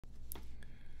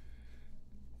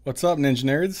What's up, Ninja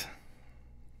Nerds?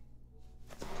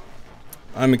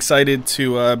 I'm excited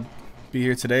to be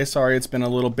here today. Sorry it's been a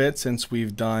little bit since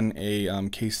we've done a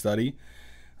case study.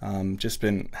 Just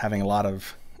been having a lot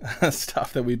of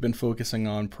stuff that we've been focusing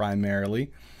on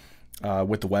primarily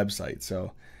with the website.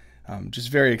 So just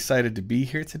very excited to be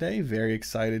here today. Very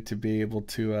excited to be able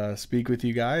to speak with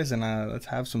you guys, and let's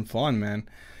have some fun, man.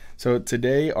 So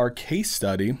today our case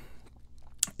study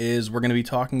is we're going to be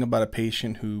talking about a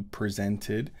patient who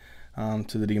presented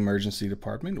to the emergency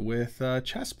department with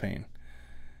chest pain.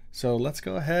 So let's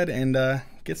go ahead and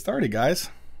get started, guys.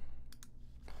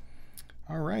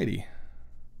 Alrighty.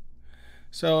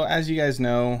 So as you guys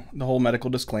know, the whole medical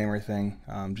disclaimer thing,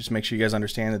 just make sure you guys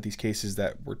understand that these cases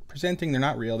that we're presenting, they're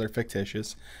not real, they're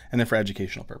fictitious, and they're for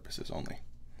educational purposes only.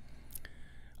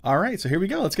 Alright, so here we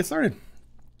go. Let's get started.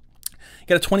 You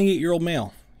got a 28-year-old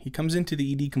male. He comes into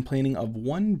the ED complaining of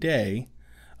one day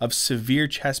of severe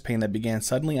chest pain that began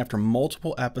suddenly after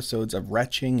multiple episodes of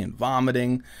retching and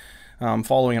vomiting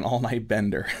following an all-night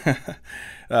bender.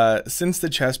 Since the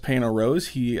chest pain arose,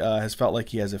 he has felt like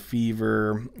he has a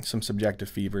fever, some subjective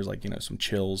fevers like, some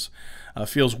chills,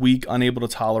 feels weak, unable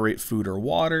to tolerate food or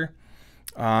water.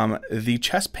 The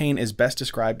chest pain is best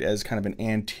described as kind of an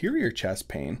anterior chest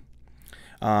pain.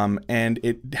 And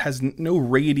it has no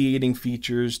radiating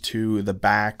features to the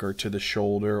back or to the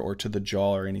shoulder or to the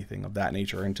jaw or anything of that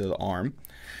nature, or into the arm.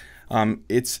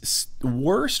 It's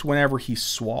worst whenever he's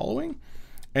swallowing,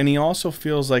 and he also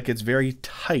feels like it's very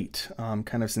tight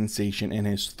kind of sensation in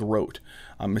his throat,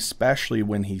 especially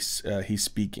when he's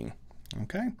speaking.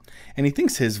 Okay, and he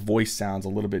thinks his voice sounds a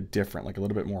little bit different, like a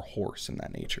little bit more hoarse in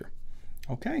that nature.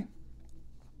 Okay.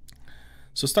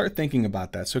 So start thinking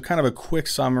about that. So kind of a quick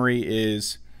summary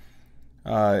is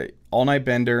all-night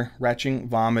bender, retching,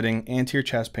 vomiting, anterior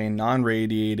chest pain,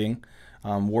 non-radiating,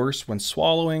 worse when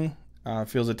swallowing,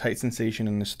 feels a tight sensation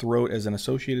in his throat as an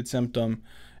associated symptom,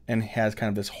 and has kind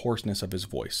of this hoarseness of his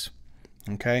voice.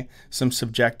 Okay? Some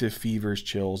subjective fevers,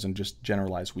 chills, and just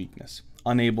generalized weakness.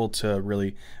 Unable to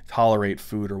really tolerate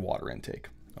food or water intake.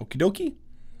 Okie dokie?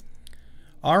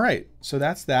 All right, so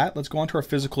that's that. Let's go on to our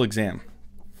physical exam.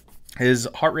 His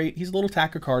heart rate, he's a little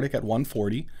tachycardic at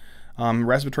 140.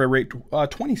 Respiratory rate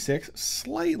 26,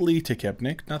 slightly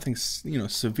tachypnic, nothing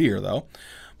severe though.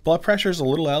 Blood pressure is a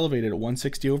little elevated at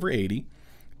 160/80.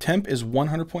 Temp is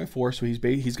 100.4, so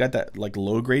he's got that like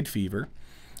low grade fever.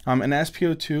 And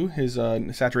SpO2, his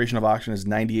saturation of oxygen is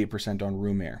 98% on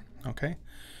room air. Okay.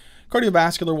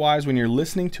 Cardiovascular wise, when you're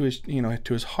listening to his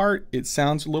to his heart, it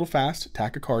sounds a little fast,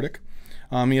 tachycardic.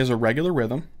 He has a regular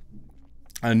rhythm,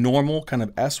 a normal kind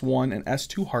of S1 and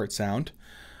S2 heart sound,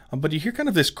 but you hear kind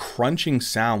of this crunching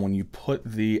sound when you put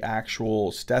the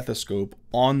actual stethoscope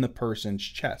on the person's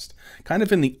chest, kind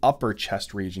of in the upper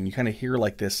chest region. You kind of hear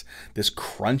like this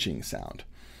crunching sound,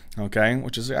 okay,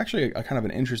 which is actually a kind of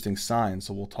an interesting sign.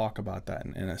 So we'll talk about that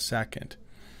in a second.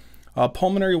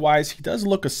 Pulmonary wise, he does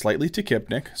look a slightly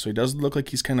tachypnic, so he does look like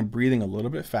he's kind of breathing a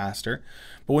little bit faster.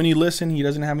 But when you listen, he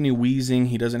doesn't have any wheezing,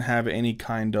 he doesn't have any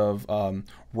kind of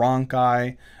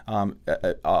rhonchi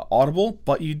audible,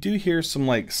 but you do hear some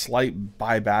like slight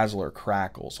bibasilar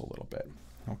crackles a little bit.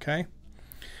 Okay.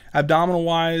 Abdominal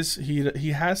wise,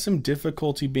 he has some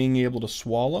difficulty being able to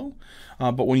swallow,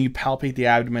 but when you palpate the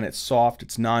abdomen, it's soft,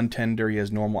 it's non-tender, he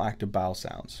has normal active bowel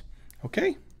sounds.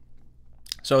 Okay.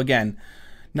 So again,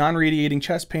 non-radiating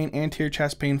chest pain, anterior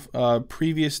chest pain.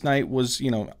 Previous night was,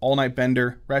 all-night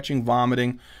bender, retching,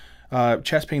 vomiting.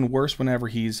 Chest pain worse whenever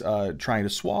he's trying to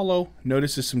swallow.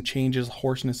 Notices some changes,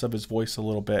 hoarseness of his voice a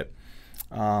little bit.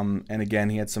 And again,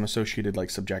 he had some associated like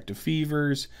subjective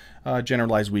fevers,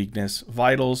 generalized weakness.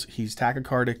 Vitals, he's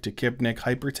tachycardic, tachypnic,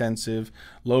 hypertensive,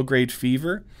 low-grade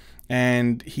fever.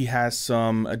 And he has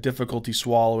some difficulty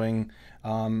swallowing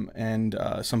and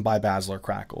some bibasilar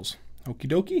crackles. Okie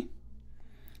dokie.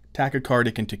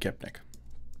 Tachycardic and tachypnic.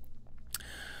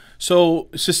 So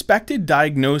suspected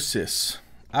diagnosis,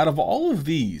 out of all of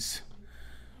these,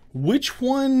 which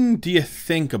one do you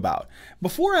think about?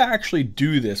 Before I actually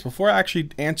do this, before I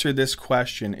actually answer this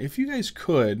question, if you guys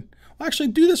could, well, actually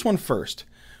do this one first.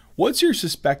 What's your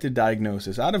suspected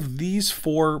diagnosis? Out of these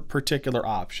four particular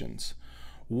options,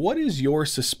 what is your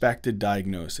suspected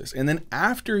diagnosis? And then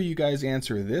after you guys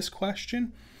answer this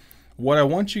question, what I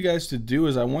want you guys to do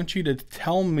is I want you to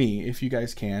tell me, if you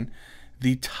guys can,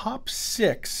 the top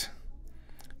 6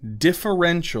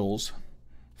 differentials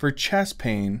for chest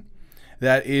pain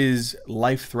that is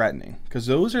life-threatening, because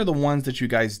those are the ones that you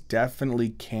guys definitely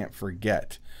can't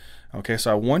forget. Okay,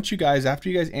 so I want you guys, after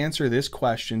you guys answer this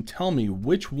question, tell me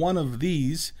which one of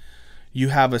these you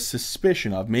have a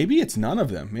suspicion of. Maybe it's none of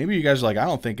them. Maybe you guys are like, I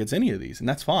don't think it's any of these, and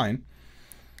that's fine.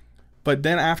 But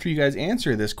then after you guys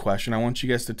answer this question, I want you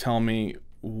guys to tell me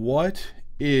what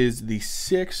is the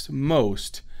 6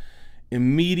 most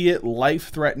immediate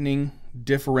life-threatening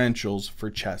differentials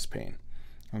for chest pain.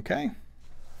 Okay?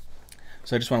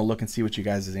 So I just want to look and see what you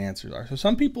guys' answers are. So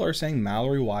some people are saying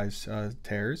Mallory-Wise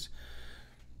tears.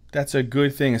 That's a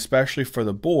good thing, especially for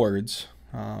the boards.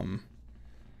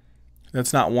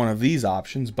 That's not one of these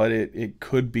options, but it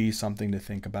could be something to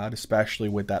think about, especially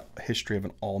with that history of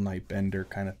an all-night bender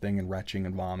kind of thing and retching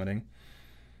and vomiting.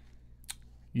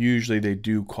 Usually they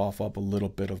do cough up a little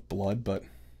bit of blood, but...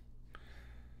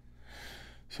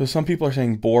 So some people are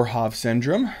saying Boerhaave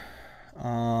syndrome.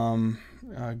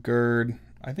 GERD.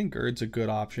 I think GERD's a good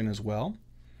option as well.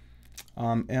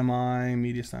 MI,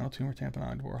 mediastinal tumor,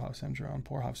 tamponade, Boerhaave syndrome,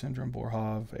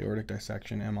 Boerhaave, aortic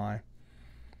dissection, MI.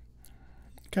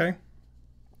 Okay.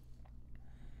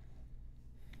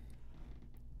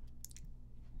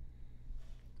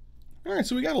 All right,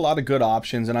 so we got a lot of good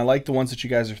options, and I like the ones that you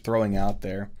guys are throwing out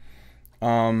there.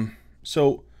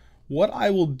 So what I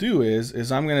will do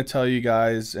is I'm going to tell you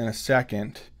guys in a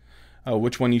second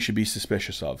which one you should be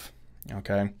suspicious of,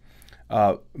 okay,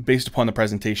 based upon the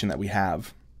presentation that we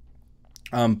have.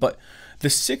 But the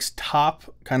 6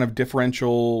 top kind of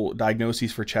differential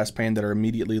diagnoses for chest pain that are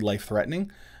immediately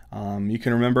life-threatening, you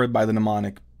can remember it by the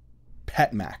mnemonic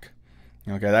PETMAC.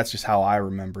 Okay, that's just how I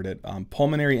remembered it.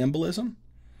 Pulmonary embolism,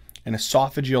 an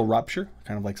esophageal rupture,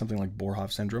 kind of like something like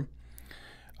Boerhaave syndrome,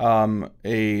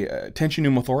 a tension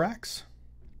pneumothorax,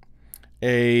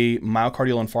 a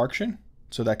myocardial infarction,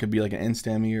 so that could be like an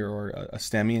NSTEMI or a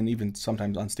STEMI, and even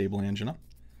sometimes unstable angina,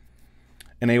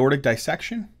 an aortic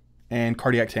dissection, and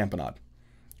cardiac tamponade.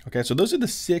 Okay, so those are the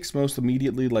 6 most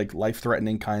immediately like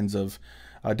life-threatening kinds of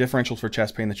differentials for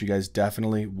chest pain that you guys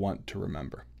definitely want to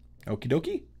remember. Okie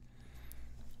dokie.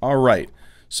 All right,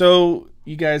 so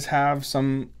you guys have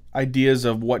some ideas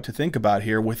of what to think about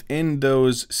here. Within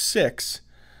those 6,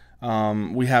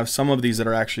 we have some of these that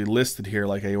are actually listed here,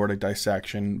 like aortic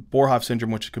dissection, Boerhaave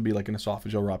syndrome, which could be like an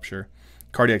esophageal rupture,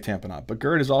 cardiac tamponade. But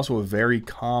GERD is also a very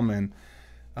common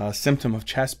symptom of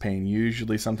chest pain.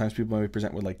 Usually, sometimes people may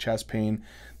present with like chest pain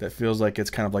that feels like it's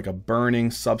kind of like a burning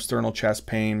substernal chest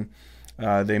pain.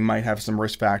 They might have some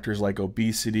risk factors like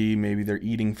obesity. Maybe they're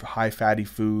eating high fatty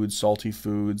foods, salty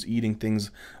foods, eating things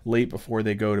late before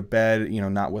they go to bed, you know,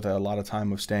 not with a lot of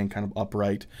time of staying kind of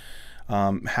upright.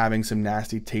 Having some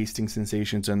nasty tasting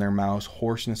sensations in their mouths,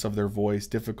 hoarseness of their voice,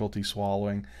 difficulty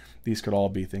swallowing. These could all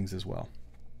be things as well.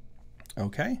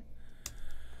 Okay.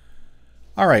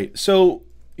 All right. So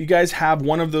you guys have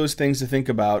one of those things to think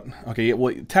about. Okay.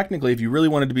 Well, technically, if you really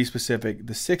wanted to be specific,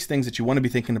 the 6 things that you want to be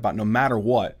thinking about no matter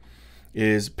what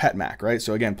is PETMAC, right?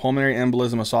 So again, pulmonary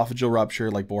embolism, esophageal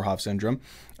rupture like Boerhaave syndrome,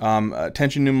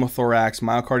 tension pneumothorax,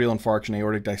 myocardial infarction,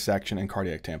 aortic dissection, and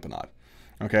cardiac tamponade.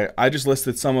 Okay, I just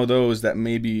listed some of those that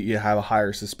maybe you have a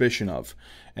higher suspicion of,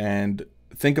 and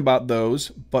think about those.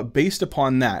 But based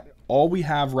upon that, all we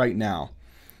have right now,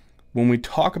 when we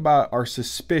talk about our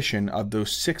suspicion of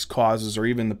those 6 causes or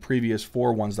even the previous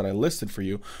 4 ones that I listed for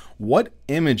you, what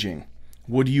imaging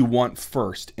would you want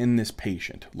first in this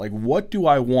patient? Like, what do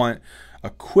I want a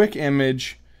quick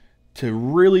image to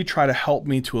really try to help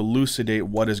me to elucidate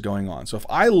what is going on? So if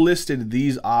I listed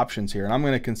these options here, and I'm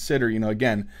going to consider, you know,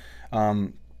 again,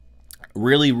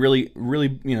 really,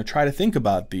 you know, try to think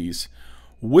about these.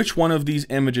 Which one of these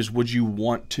images would you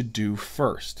want to do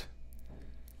first?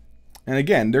 And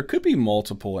again, there could be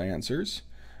multiple answers.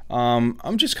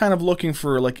 I'm just kind of looking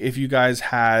for, like, if you guys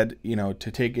had, you know,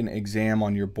 to take an exam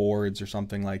on your boards or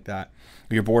something like that,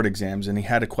 your board exams, and he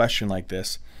had a question like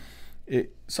this.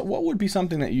 So what would be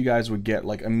something that you guys would get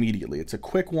like immediately? It's a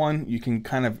quick one. You can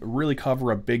kind of really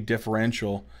cover a big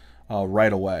differential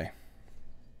right away.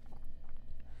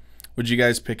 Would you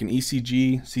guys pick an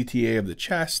ECG, CTA of the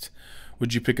chest?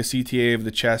 Would you pick a CTA of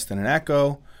the chest and an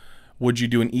echo? Would you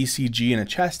do an ECG and a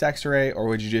chest x-ray, or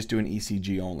would you just do an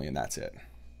ECG only and that's it?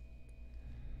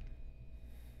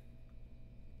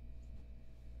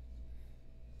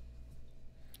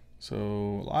 So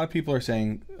a lot of people are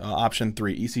saying option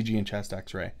 3, ECG and chest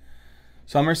x-ray.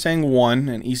 Some are saying 1,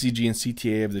 an ECG and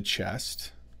CTA of the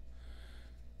chest.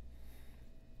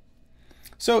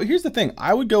 So here's the thing.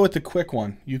 I would go with the quick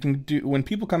one. You can do, when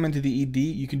people come into the ED,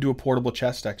 you can do a portable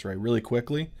chest x-ray really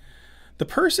quickly. The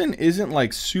person isn't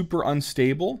like super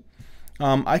unstable.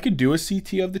 I could do a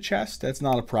CT of the chest. That's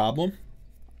not a problem.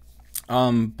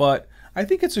 But I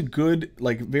think it's a good,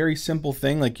 like, very simple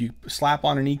thing. Like, you slap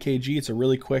on an EKG. It's a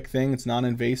really quick thing. It's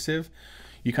non-invasive.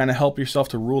 You kind of help yourself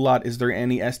to rule out, is there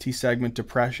any ST segment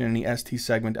depression, any ST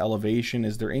segment elevation?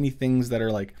 Is there any things that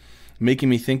are like making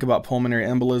me think about pulmonary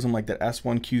embolism, like that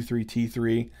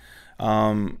S1Q3T3?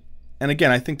 And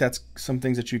again, I think that's some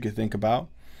things that you could think about.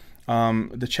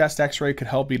 The chest x-ray could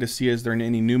help you to see, is there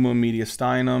any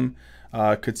pneumomediastinum?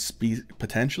 Could be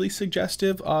potentially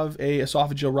suggestive of a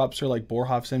esophageal rupture like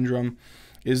Boerhaave syndrome.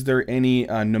 Is there any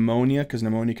pneumonia? Because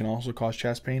pneumonia can also cause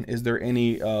chest pain. Is there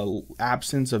any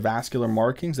absence of vascular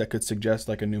markings that could suggest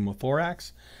like a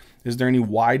pneumothorax? Is there any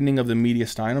widening of the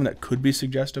mediastinum that could be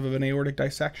suggestive of an aortic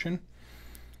dissection?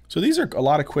 So these are a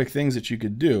lot of quick things that you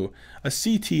could do. A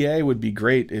CTA would be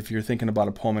great if you're thinking about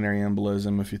a pulmonary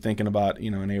embolism, if you're thinking about, you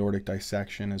know, an aortic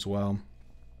dissection as well.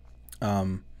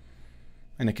 And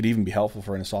it could even be helpful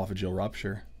for an esophageal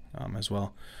rupture as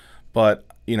well. But,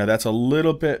 you know, that's a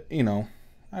little bit, you know,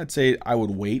 I'd say I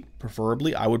would wait,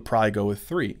 preferably. I would probably go with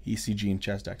 3, ECG and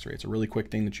chest x-ray. It's a really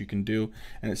quick thing that you can do,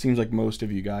 and it seems like most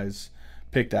of you guys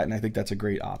pick that, and I think that's a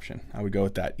great option. I would go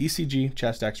with that. ECG,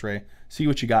 chest x-ray, see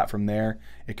what you got from there.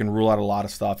 It can rule out a lot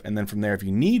of stuff, and then from there, if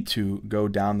you need to go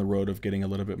down the road of getting a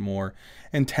little bit more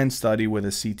intense study with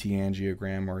a CT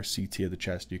angiogram or a CT of the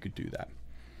chest, you could do that.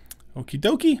 Okie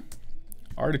dokie,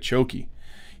 artichoke.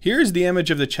 Here's the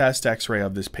image of the chest x-ray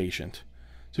of this patient.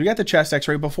 So we got the chest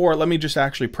x-ray before. Let me just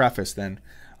actually preface then.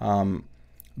 The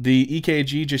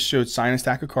EKG just showed sinus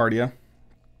tachycardia.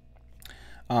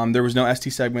 There was no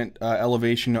ST segment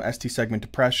elevation, no ST segment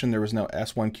depression. There was no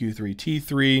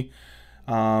S1Q3T3.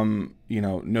 You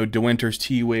know, no De Winter's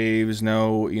T waves,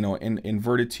 no, you know,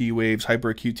 inverted T waves,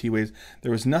 hyperacute T waves.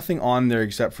 There was nothing on there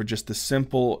except for just the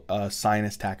simple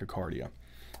sinus tachycardia.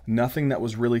 Nothing that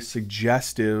was really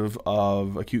suggestive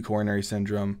of acute coronary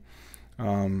syndrome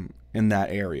in that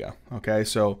area. Okay,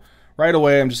 so right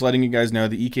away, I'm just letting you guys know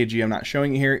the EKG I'm not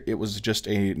showing you here. It was just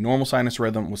a normal sinus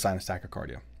rhythm with sinus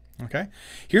tachycardia. Okay,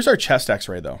 here's our chest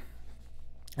x-ray though.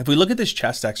 If we look at this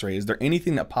chest x-ray, is there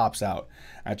anything that pops out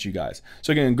at you guys?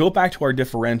 So again, go back to our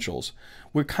differentials.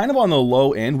 We're kind of on the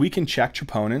low end. We can check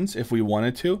troponins if we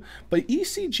wanted to, but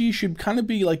ECG should kind of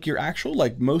be like your actual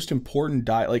like most important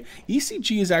like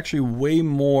ECG is actually way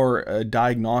more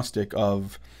diagnostic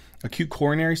of acute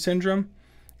coronary syndrome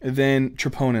than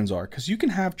troponins are, because you can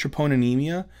have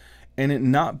troponinemia and it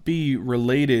not be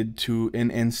related to an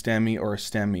NSTEMI or a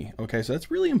STEMI. Okay, so that's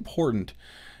really important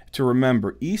to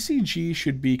remember. ECG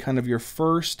should be kind of your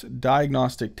first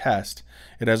diagnostic test.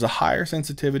 It has a higher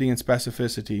sensitivity and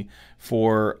specificity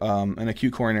for an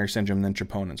acute coronary syndrome than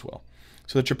troponins will.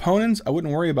 So the troponins, I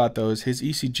wouldn't worry about those. His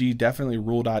ECG definitely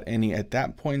ruled out any, at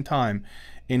that point in time,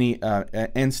 any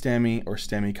NSTEMI or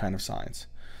STEMI kind of signs.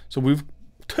 So we've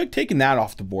taken that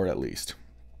off the board at least.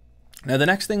 Now the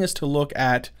next thing is to look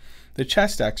at the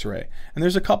chest x-ray. And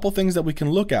there's a couple things that we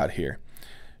can look at here.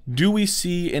 Do we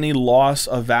see any loss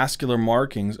of vascular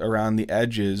markings around the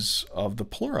edges of the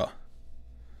pleura?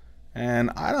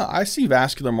 And I see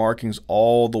vascular markings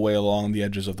all the way along the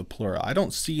edges of the pleura. I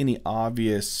don't see any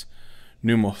obvious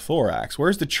pneumothorax.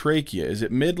 Where's the trachea? Is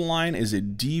it midline? Is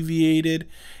it deviated?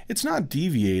 It's not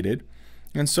deviated.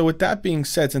 And so with that being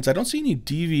said, since I don't see any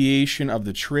deviation of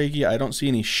the trachea, I don't see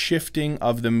any shifting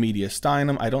of the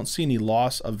mediastinum, I don't see any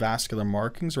loss of vascular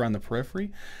markings around the periphery,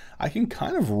 I can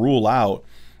kind of rule out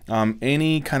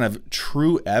any kind of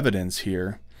true evidence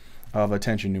here of a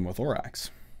tension pneumothorax.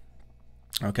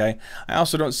 Okay, I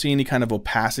also don't see any kind of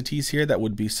opacities here that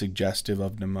would be suggestive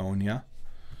of pneumonia.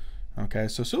 Okay,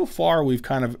 so far we've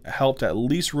kind of helped at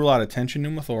least rule out a tension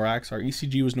pneumothorax. Our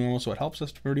ECG was normal, so it helps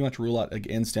us to pretty much rule out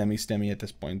again STEMI at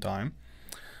this point in time.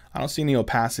 I don't see any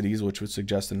opacities, which would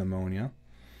suggest a pneumonia.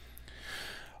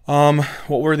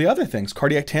 What were the other things?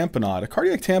 Cardiac tamponade. A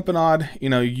cardiac tamponade, you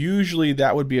know, usually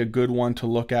that would be a good one to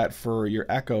look at for your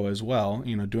echo as well.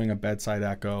 You know, doing a bedside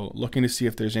echo, looking to see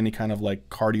if there's any kind of like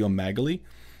cardiomegaly.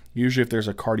 Usually if there's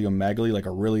a cardiomegaly, like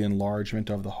a really enlargement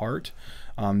of the heart,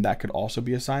 that could also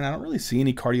be a sign. I don't really see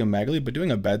any cardiomegaly, but doing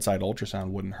a bedside ultrasound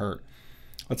wouldn't hurt.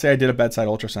 Let's say I did a bedside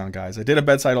ultrasound, guys. I did a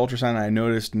bedside ultrasound and I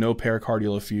noticed no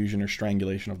pericardial effusion or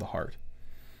strangulation of the heart.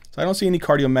 So I don't see any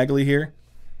cardiomegaly here.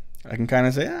 I can kind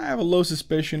of say, I have a low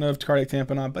suspicion of cardiac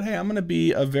tamponade, but hey, I'm going to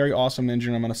be a very awesome ninja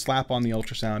and I'm going to slap on the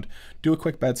ultrasound, do a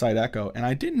quick bedside echo, and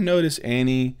I didn't notice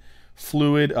any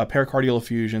fluid, pericardial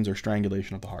effusions or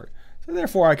strangulation of the heart. So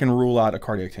therefore, I can rule out a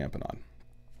cardiac tamponade.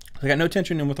 I got no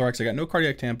tension pneumothorax, I got no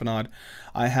cardiac tamponade.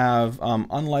 I have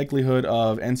unlikelihood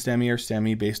of NSTEMI or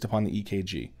STEMI based upon the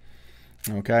EKG.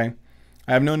 Okay,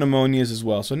 I have no pneumonias as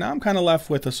well. So now I'm kind of left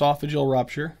with esophageal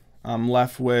rupture. I'm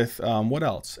left with, what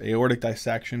else? Aortic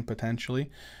dissection,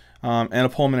 potentially, and a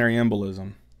pulmonary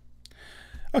embolism.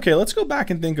 Okay, let's go back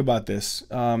and think about this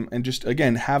and just,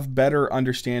 again, have better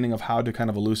understanding of how to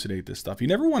kind of elucidate this stuff. You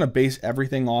never want to base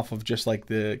everything off of just like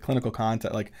the clinical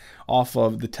content, like off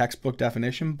of the textbook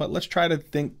definition, but let's try to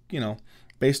think, you know,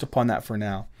 based upon that for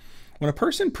now. When a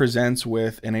person presents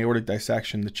with an aortic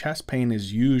dissection, the chest pain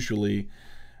is usually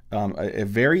a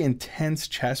very intense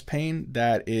chest pain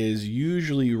that is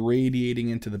usually radiating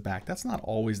into the back. That's not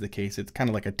always the case. It's kind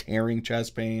of like a tearing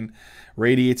chest pain,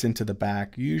 radiates into the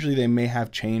back. Usually they may have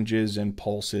changes in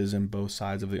pulses in both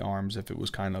sides of the arms if it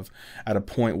was kind of at a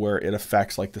point where it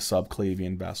affects like the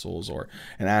subclavian vessels or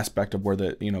an aspect of where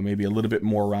the, maybe a little bit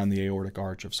more around the aortic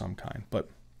arch of some kind. But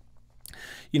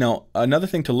another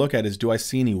thing to look at is, do I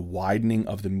see any widening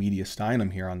of the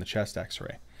mediastinum here on the chest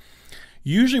x-ray?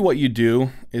 Usually what you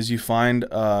do is you find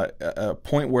a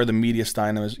point where the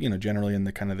mediastinum is, generally in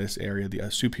the kind of this area, the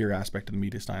superior aspect of the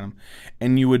mediastinum,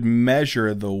 and you would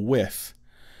measure the width.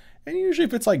 And usually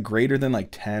if it's like greater than like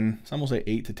 10, some will say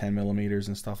 8 to 10 millimeters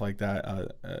and stuff like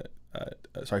that,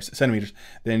 centimeters,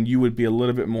 then you would be a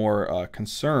little bit more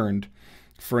concerned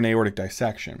for an aortic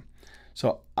dissection.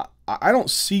 So I don't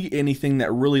see anything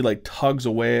that really like tugs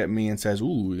away at me and says,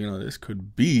 ooh, this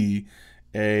could be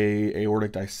a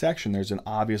aortic dissection. There's an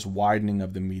obvious widening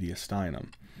of the mediastinum.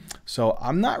 So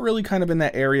I'm not really kind of in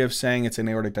that area of saying it's an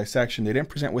aortic dissection. They didn't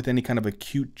present with any kind of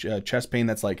acute chest pain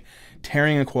that's like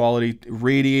tearing inequality,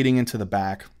 radiating into the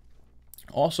back.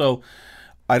 Also,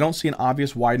 I don't see an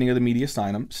obvious widening of the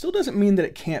mediastinum. Still doesn't mean that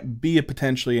it can't be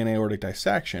potentially an aortic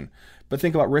dissection. But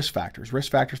think about risk factors.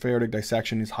 Risk factors for aortic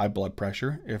dissection is high blood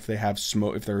pressure. If they have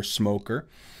if they're a smoker,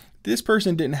 this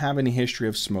person didn't have any history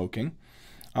of smoking.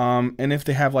 And if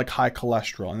they have like high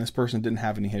cholesterol, and this person didn't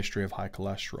have any history of high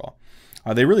cholesterol,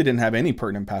 they really didn't have any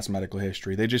pertinent past medical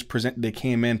history. They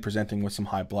came in presenting with some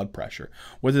high blood pressure.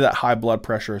 Whether that high blood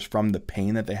pressure is from the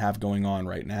pain that they have going on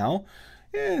right now,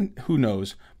 who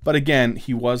knows? But again,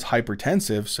 he was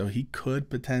hypertensive, so he could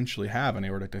potentially have an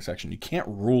aortic dissection. You can't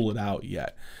rule it out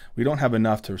yet. We don't have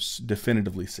enough to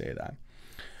definitively say that.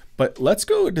 But let's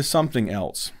go to something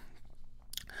else.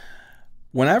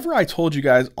 Whenever I told you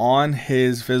guys on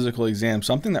his physical exam,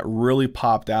 something that really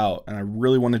popped out, and I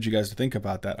really wanted you guys to think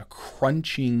about that, a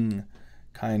crunching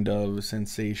kind of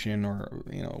sensation, or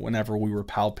whenever we were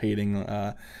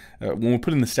palpating, when we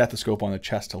put in the stethoscope on the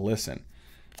chest to listen,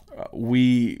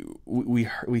 we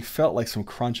felt like some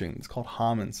crunching. It's called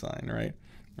Hammerstein, right?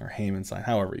 Or Hammerstein,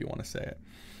 however you want to say it.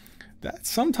 That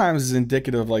sometimes is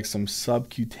indicative of like some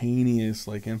subcutaneous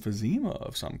like emphysema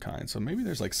of some kind. So maybe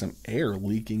there's like some air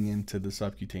leaking into the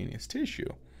subcutaneous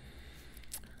tissue.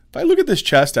 If I look at this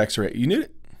chest x-ray,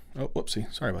 oh,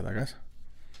 whoopsie, sorry about that, guys.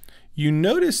 You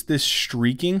notice this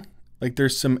streaking, like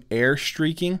there's some air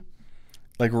streaking,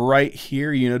 like right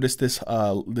here. You notice this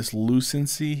this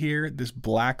lucency here, this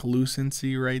black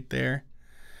lucency right there.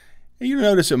 You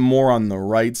notice it more on the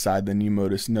right side than you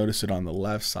notice it on the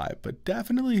left side. But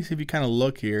definitely, if you kind of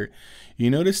look here,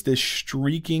 you notice this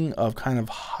streaking of kind of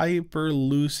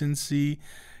hyperlucency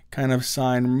kind of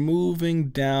sign moving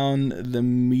down the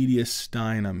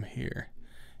mediastinum here.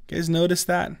 You guys notice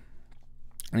that?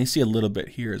 And you see a little bit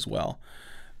here as well.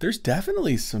 There's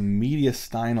definitely some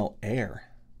mediastinal air.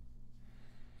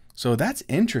 So that's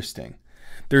interesting.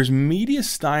 There's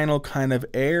mediastinal kind of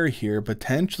air here,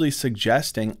 potentially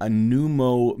suggesting a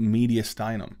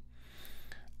pneumomediastinum.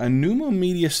 A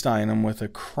pneumomediastinum with a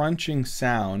crunching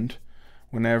sound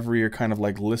whenever you're kind of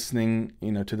like listening,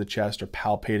 to the chest or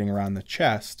palpating around the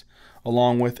chest,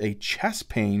 along with a chest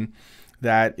pain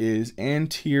that is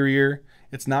anterior.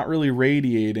 It's not really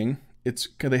radiating.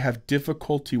 They have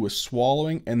difficulty with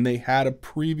swallowing, and they had a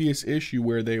previous issue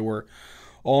where they were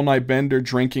all-night bender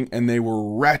drinking and they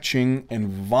were retching and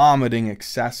vomiting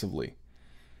excessively.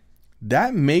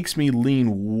 That makes me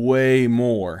lean way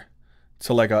more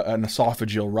to like an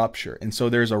esophageal rupture. And so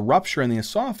there's a rupture in the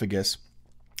esophagus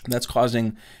that's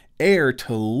causing air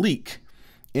to leak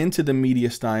into the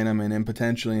mediastinum and then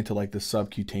potentially into like the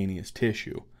subcutaneous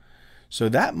tissue. So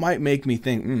that might make me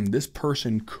think, this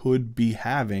person could be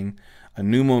having a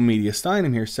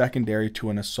pneumomediastinum here secondary to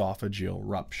an esophageal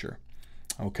rupture.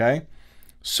 Okay?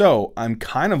 So I'm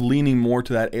kind of leaning more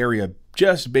to that area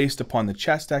just based upon the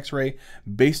chest x-ray,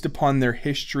 based upon their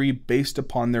history, based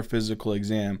upon their physical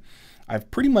exam. I've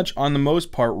pretty much, on the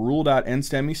most part, ruled out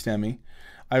NSTEMI.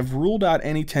 I've ruled out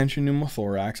any tension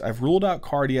pneumothorax. I've ruled out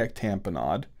cardiac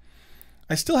tamponade.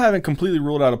 I still haven't completely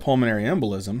ruled out a pulmonary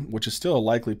embolism, which is still a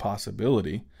likely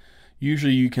possibility.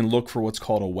 Usually you can look for what's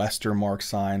called a Westermarck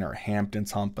sign or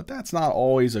Hampton's hump, but that's not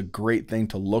always a great thing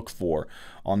to look for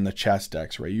on the chest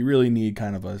x-ray. You really need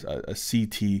kind of a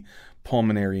CT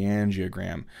pulmonary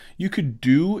angiogram. You could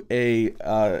do a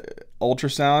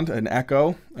ultrasound, an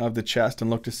echo of the chest,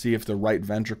 and look to see if the right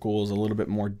ventricle is a little bit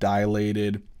more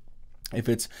dilated, if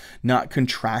it's not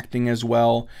contracting as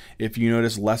well, if you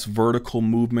notice less vertical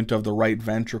movement of the right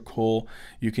ventricle.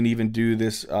 You can even do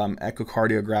this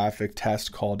echocardiographic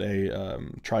test called a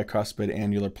tricuspid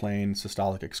annular plane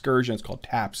systolic excursion. It's called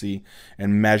TAPSE,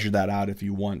 and measure that out if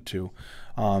you want to.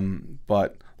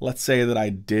 But let's say that I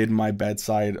did my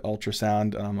bedside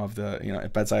ultrasound of the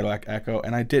bedside echo,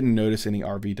 and I didn't notice any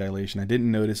RV dilation. I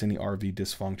didn't notice any RV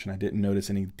dysfunction. I didn't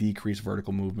notice any decreased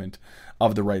vertical movement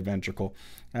of the right ventricle.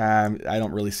 I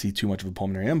don't really see too much of a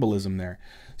pulmonary embolism there.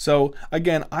 So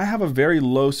again, I have a very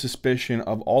low suspicion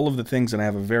of all of the things, and I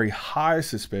have a very high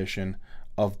suspicion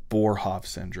of Boerhaave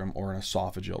syndrome or an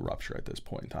esophageal rupture at this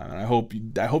point in time. And I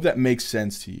hope that makes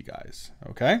sense to you guys.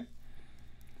 Okay.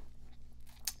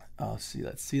 Let's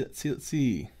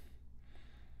see.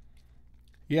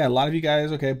 Yeah, a lot of you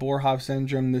guys, okay, Boerhaave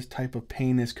syndrome, this type of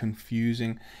pain is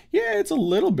confusing. Yeah, it's a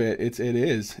little bit, it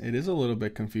is a little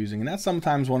bit confusing. And that's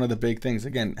sometimes one of the big things.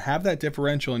 Again, have that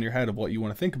differential in your head of what you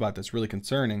want to think about that's really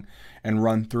concerning, and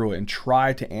run through it and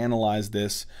try to analyze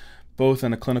this both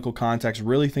in a clinical context,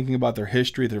 really thinking about their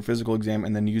history, their physical exam,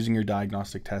 and then using your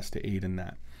diagnostic test to aid in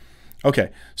that.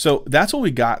 Okay, so that's what we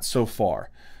got so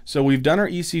far. So we've done our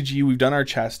ECG, we've done our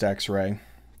chest x-ray.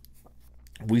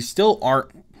 We still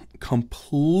aren't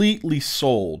completely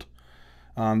sold.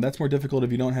 That's more difficult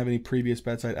if you don't have any previous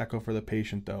bedside echo for the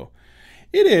patient, though.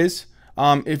 It is.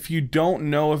 If you don't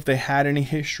know if they had any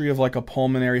history of like a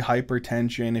pulmonary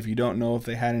hypertension, if you don't know if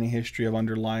they had any history of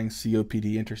underlying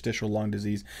COPD, interstitial lung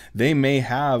disease, they may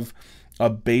have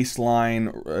a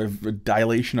baseline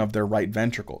dilation of their right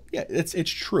ventricle. Yeah,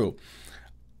 it's true.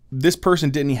 This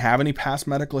person didn't have any past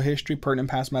medical history, pertinent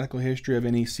past medical history of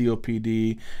any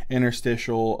COPD,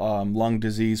 interstitial lung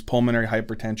disease, pulmonary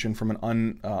hypertension from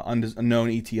an unknown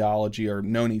etiology or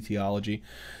known etiology.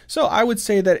 So I would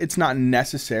say that it's not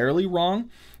necessarily wrong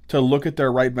to look at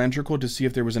their right ventricle to see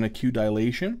if there was an acute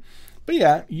dilation. But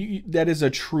yeah, that is a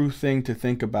true thing to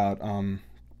think about.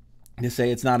 To say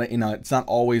it's not it's not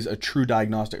always a true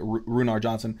diagnostic. Runar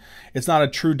Johnson, it's not a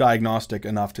true diagnostic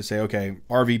enough to say, okay,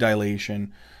 RV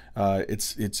dilation.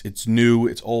 It's new,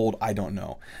 it's old, I don't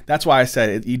know. That's why I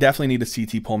said you definitely need a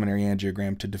CT pulmonary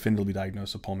angiogram to definitively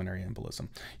diagnose a pulmonary embolism.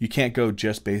 You can't go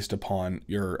just based upon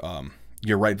your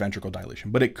right ventricle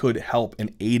dilation, but it could help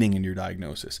in aiding in your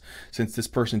diagnosis. Since this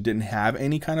person didn't have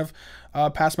any kind of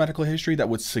past medical history that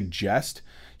would suggest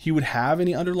he would have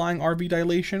any underlying RV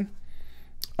dilation,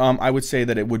 I would say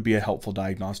that it would be a helpful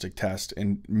diagnostic test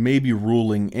and maybe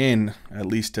ruling in at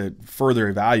least to further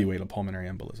evaluate a pulmonary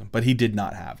embolism. But he did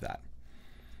not have that.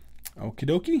 Okie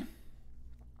dokie.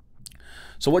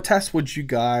 So what test would you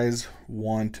guys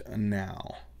want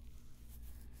now?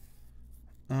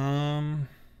 Here,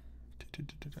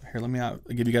 let me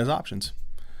give you guys options.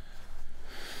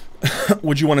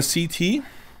 Would you want a CT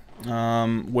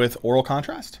with oral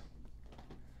contrast?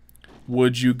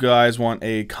 Would you guys want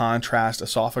a contrast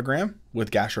esophagram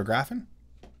with gastrographin?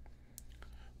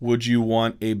 Would you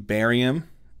want a barium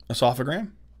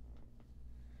esophagram?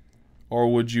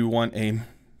 Or would you want a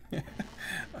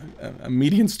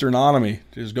median sternotomy?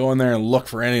 Just go in there and look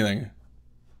for anything.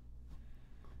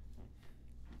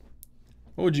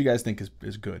 What would you guys think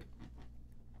is good?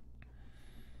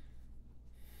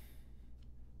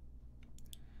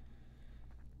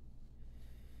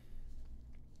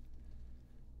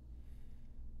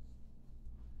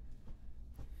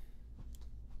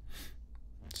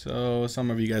 So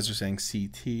some of you guys are saying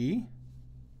CT.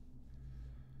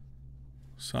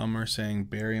 Some are saying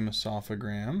barium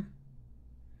esophagram.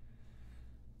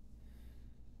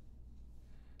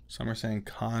 Some are saying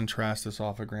contrast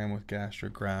esophagram with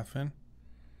gastrographin.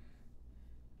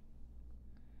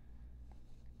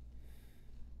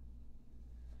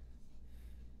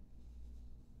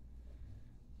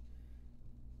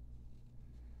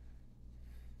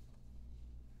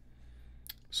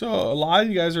 So a lot of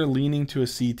you guys are leaning to a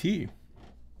CT.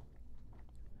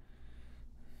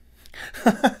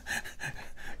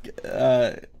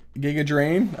 Giga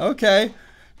Drain? Okay.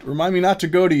 Remind me not to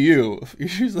go to you.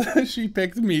 She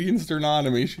picked median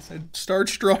sternotomy. She said, start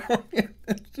strong.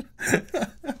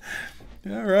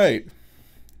 All right.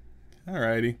 All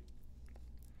righty.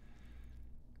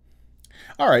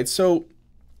 All right, so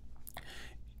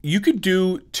you could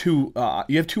do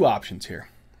you have two options here.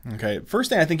 Okay,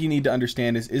 first thing I think you need to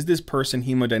understand is this person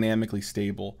hemodynamically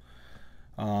stable?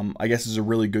 I guess is a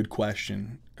really good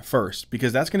question first,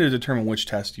 because that's going to determine which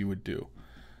test you would do.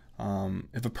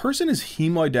 If a person is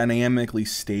hemodynamically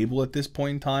stable at this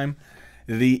point in time,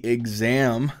 the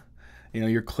exam,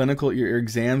 your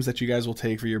exams that you guys will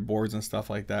take for your boards and stuff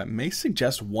like that may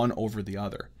suggest one over the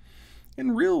other.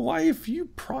 In real life, you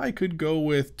probably could go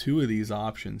with two of these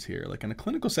options here. Like in a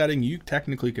clinical setting, you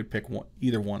technically could pick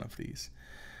either one of these.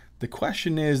 The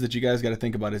question is that you guys got to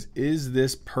think about is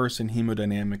this person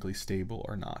hemodynamically stable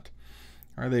or not?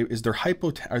 Is there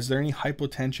any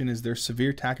hypotension? Is there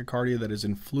severe tachycardia that is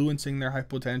influencing their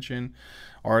hypotension?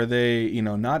 Are they,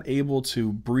 not able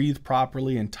to breathe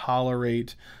properly and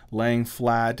tolerate laying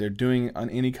flat or doing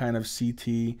on any kind of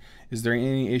CT? Is there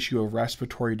any issue of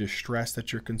respiratory distress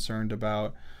that you're concerned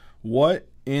about? What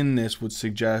in this would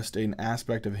suggest an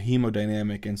aspect of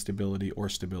hemodynamic instability or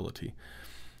stability?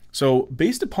 So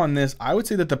based upon this, I would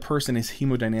say that the person is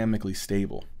hemodynamically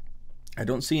stable. I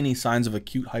don't see any signs of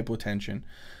acute hypotension.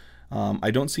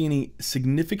 I don't see any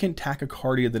significant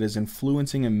tachycardia that is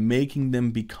influencing and making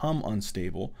them become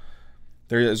unstable.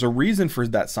 There is a reason for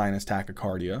that sinus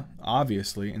tachycardia,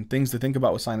 obviously, and things to think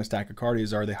about with sinus tachycardia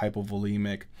is, are they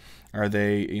hypovolemic? Are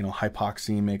they,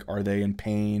 hypoxemic? Are they in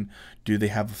pain? Do they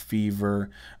have a fever?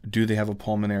 Do they have a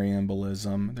pulmonary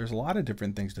embolism? There's a lot of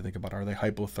different things to think about. Are they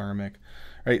hypothermic?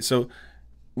 Right? So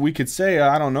we could say,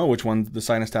 I don't know which one the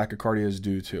sinus tachycardia is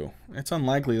due to. It's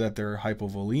unlikely that they're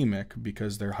hypovolemic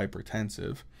because they're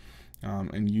hypertensive.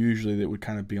 And usually that would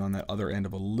kind of be on that other end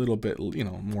of a little bit,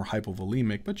 more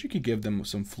hypovolemic, but you could give them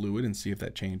some fluid and see if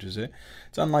that changes it.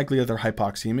 It's unlikely that they're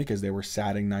hypoxemic as they were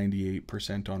satting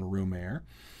 98% on room air.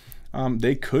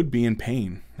 They could be in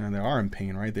pain, and they are in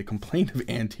pain, right? They complained of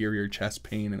anterior chest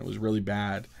pain and it was really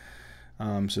bad.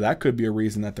 So that could be a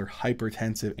reason that they're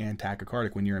hypertensive and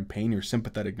tachycardic. When you're in pain, your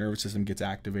sympathetic nervous system gets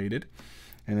activated.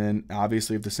 And then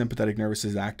obviously if the sympathetic nervous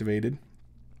system is activated,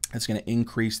 it's going to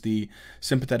increase the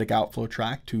sympathetic outflow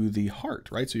tract to the heart,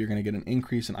 right? So you're going to get an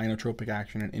increase in inotropic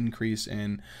action, an increase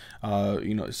in,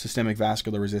 systemic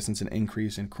vascular resistance, an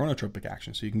increase in chronotropic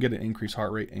action. So you can get an increased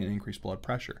heart rate and increased blood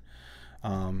pressure,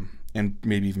 and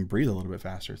maybe even breathe a little bit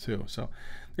faster too. So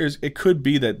it could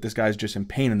be that this guy's just in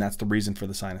pain, and that's the reason for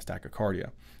the sinus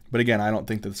tachycardia. But again, I don't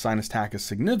think that the sinus tach is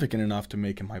significant enough to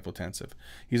make him hypotensive.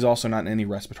 He's also not in any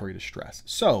respiratory distress.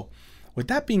 So with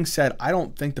that being said, I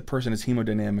don't think the person is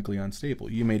hemodynamically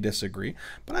unstable. You may disagree,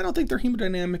 but I don't think they're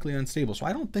hemodynamically unstable. So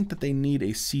I don't think that they need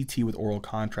a CT with oral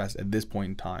contrast at this point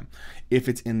in time. If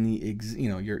it's in the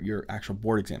your actual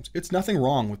board exams, it's nothing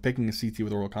wrong with picking a CT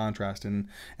with oral contrast in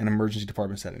an emergency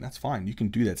department setting. That's fine. You can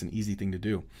do that. It's an easy thing to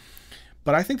do.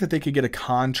 But I think that they could get a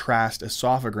contrast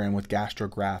esophagram with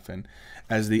gastrographin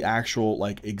as the actual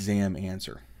exam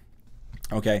answer.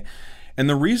 Okay. And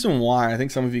the reason why, I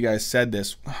think some of you guys said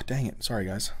this, oh, dang it, sorry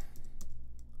guys,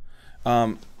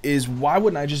 is why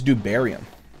wouldn't I just do barium?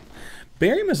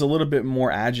 Barium is a little bit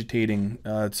more agitating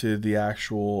to the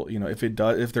actual,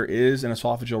 if there is an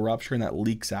esophageal rupture and that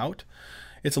leaks out,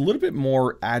 it's a little bit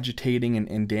more agitating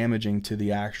and damaging to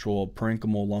the actual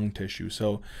parenchymal lung tissue.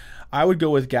 So I would go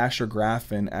with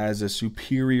gastrographin as a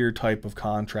superior type of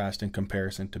contrast in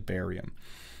comparison to barium.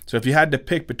 So if you had to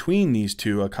pick between these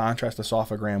two, a contrast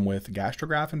esophagram with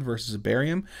gastrographin versus a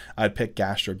barium, I'd pick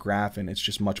gastrographin. It's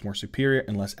just much more superior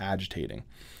and less agitating.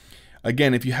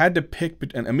 Again, if you had to pick,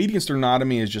 and a median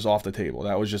sternotomy is just off the table.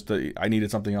 That was just I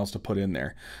needed something else to put in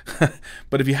there.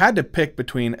 But if you had to pick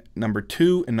between number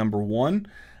 2 and number 1,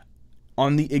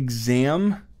 on the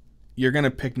exam, you're going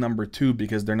to pick number 2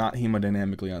 because they're not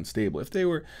hemodynamically unstable. If they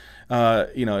were,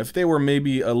 if they were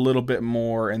maybe a little bit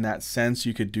more in that sense,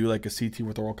 you could do like a CT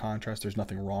with oral contrast. There's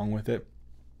nothing wrong with it.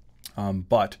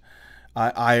 But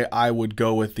I would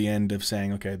go with the end of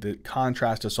saying, okay, the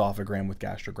contrast esophagram with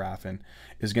gastrographin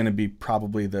is going to be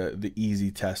probably the easy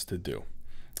test to do.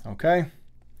 Okay.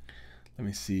 Let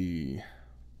me see.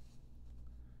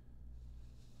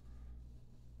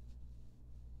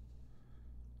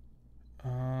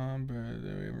 But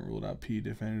we haven't ruled out P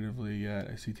definitively yet.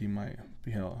 A CT might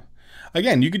be held.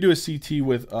 Again, you could do a CT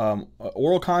with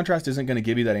oral contrast isn't going to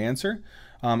give you that answer.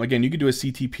 Again, you could do a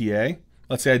CTPA.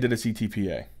 Let's say I did a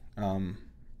CTPA,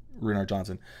 Runar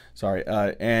Johnson, sorry,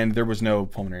 and there was no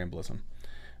pulmonary embolism.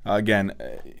 Again,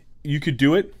 you could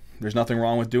do it. There's nothing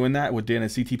wrong with doing that with doing a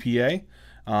CTPA.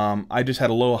 I just had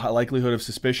a low likelihood of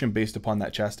suspicion based upon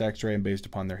that chest x-ray and based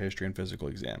upon their history and physical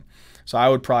exam. So I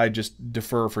would probably just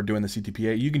defer for doing the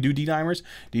CTPA. You can do D-dimers.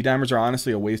 D-dimers are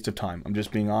honestly a waste of time. I'm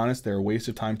just being honest. They're a waste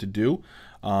of time to do.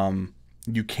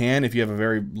 You can, if you have a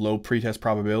very low pretest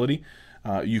probability,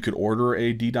 you could order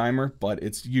a D-dimer, but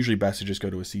it's usually best to just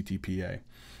go to a CTPA.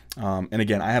 And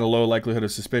again, I had a low likelihood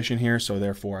of suspicion here, so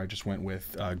therefore I just went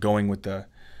with going with the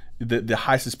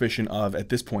high suspicion of, at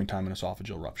this point in time, an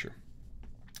esophageal rupture.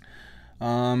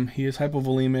 He is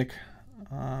hypovolemic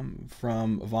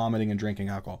from vomiting and drinking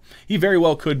alcohol. He very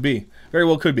well could be. Very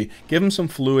well could be. Give him some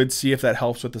fluid, see if that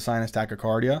helps with the sinus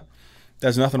tachycardia.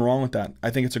 There's nothing wrong with that.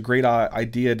 I think it's a great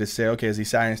idea to say, okay, is he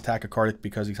sinus tachycardic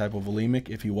because he's hypovolemic?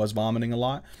 If he was vomiting a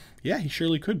lot, yeah, he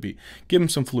surely could be. Give him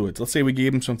some fluids. Let's say we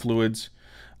gave him some fluids,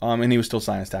 and he was still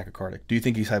sinus tachycardic. Do you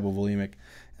think he's hypovolemic?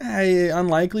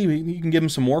 Unlikely. You can give him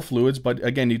some more fluids, but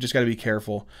again, you just got to be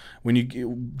careful. When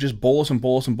you just bolus and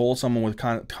bolus and bolus someone with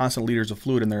constant liters of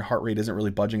fluid and their heart rate isn't really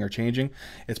budging or changing,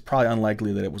 it's probably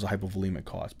unlikely that it was a hypovolemic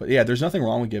cause. But yeah, there's nothing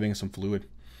wrong with giving some fluid.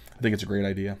 I think it's a great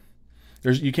idea.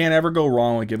 You can't ever go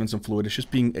wrong with giving some fluid. It's just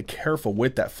being careful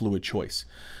with that fluid choice.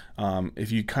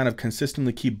 If you kind of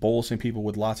consistently keep bolusing people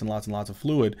with lots and lots and lots of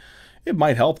fluid, it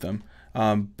might help them.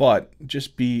 But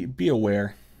just be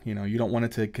aware. You know, you don't want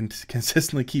it to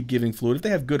consistently keep giving fluid. If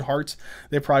they have good hearts,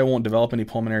 they probably won't develop any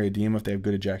pulmonary edema if they have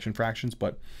good ejection fractions.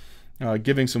 But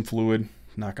giving some fluid,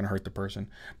 not going to hurt the person.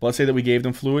 But let's say that we gave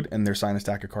them fluid and their sinus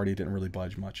tachycardia didn't really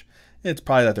budge much. It's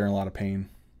probably that they're in a lot of pain.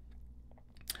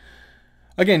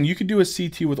 Again, you could do a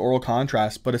CT with oral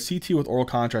contrast, but a CT with oral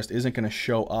contrast isn't going to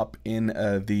show up in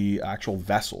the actual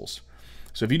vessels.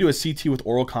 So if you do a CT with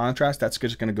oral contrast, that's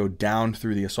just going to go down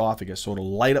through the esophagus. So it'll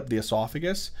light up the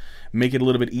esophagus, make it a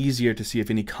little bit easier to see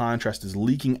if any contrast is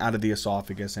leaking out of the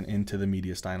esophagus and into the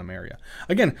mediastinum area.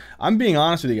 Again, I'm being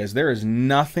honest with you guys. There is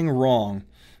nothing wrong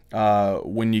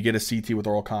when you get a CT with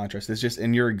oral contrast. It's just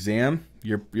in your exam,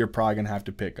 you're probably going to have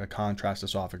to pick a contrast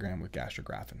esophagram with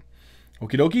gastrographin.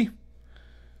 Okie dokie?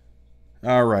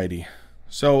 Alrighty,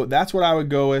 so that's what I would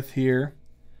go with here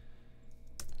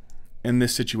in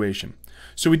this situation.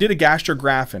 So we did a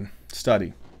gastrographin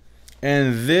study,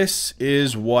 and this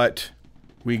is what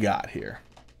we got here.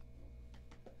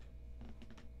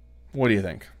 What do you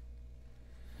think?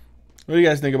 What do you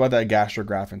guys think about that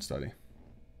gastrographin study?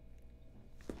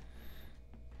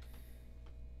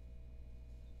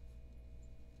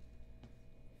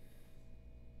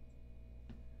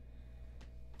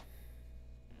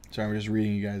 Sorry, I'm just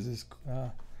reading you guys'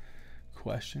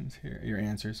 questions here, your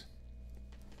answers.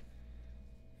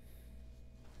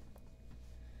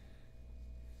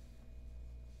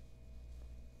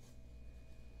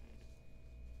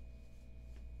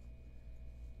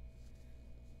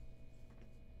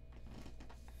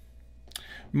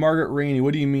 Margaret Rainey,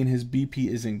 what do you mean his BP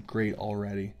isn't great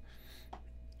already?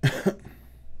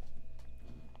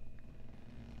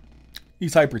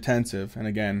 He's hypertensive, and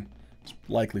again, it's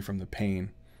likely from the pain.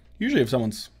 Usually if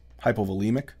someone's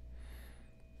hypovolemic,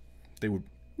 they would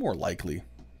more likely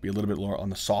be a little bit lower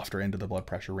on the softer end of the blood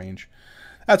pressure range.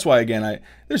 That's why, again,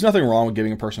 there's nothing wrong with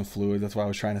giving a person fluid. That's why I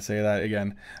was trying to say that.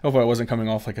 Again, hopefully I wasn't coming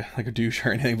off like a douche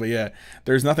or anything, but yeah,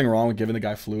 there's nothing wrong with giving the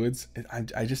guy fluids.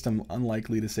 I just am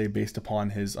unlikely to say based upon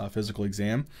his physical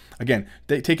exam. Again,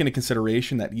 they take into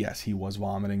consideration that, yes, he was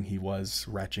vomiting, he was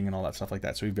retching and all that stuff like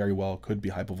that, so he very well could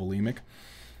be hypovolemic.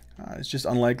 It's just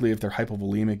unlikely if they're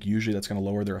hypovolemic. Usually that's going to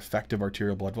lower their effective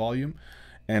arterial blood volume.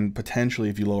 And potentially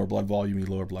if you lower blood volume, you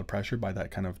lower blood pressure by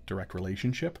that kind of direct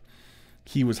relationship.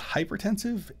 He was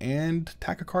hypertensive and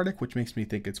tachycardic, which makes me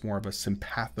think it's more of a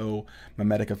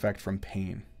sympathomimetic effect from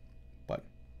pain. But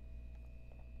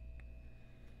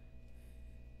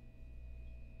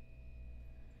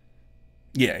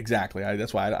yeah, exactly.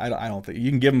 That's why I don't think you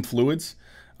can give him fluids.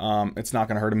 It's not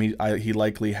going to hurt him. He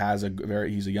likely has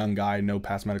he's a young guy, no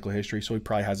past medical history, so he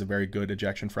probably has a very good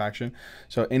ejection fraction.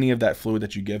 So any of that fluid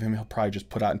that you give him, he'll probably just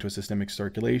put out into a systemic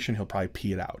circulation. He'll probably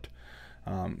pee it out.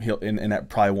 And that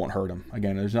probably won't hurt him.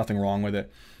 Again, there's nothing wrong with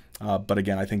it. But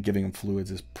again, I think giving him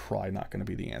fluids is probably not going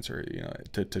to be the answer, you know,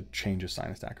 to change his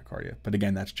sinus tachycardia. But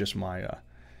again, that's just my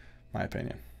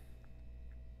opinion.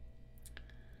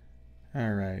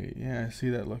 All right. Yeah, I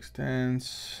see that looks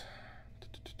dense.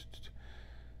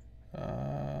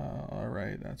 All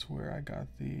right, that's where I got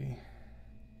the...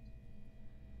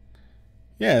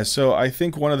 Yeah, so I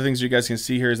think one of the things you guys can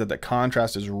see here is that the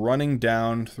contrast is running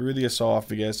down through the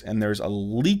esophagus and there's a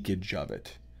leakage of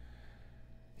it.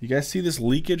 You guys see this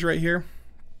leakage right here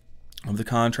of the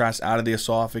contrast out of the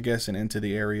esophagus and into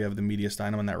the area of the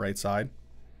mediastinum on that right side?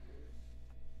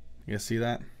 You guys see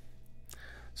that?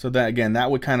 So that, again,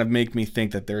 that would kind of make me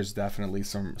think that there's definitely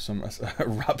some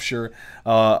rupture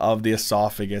of the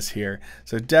esophagus here.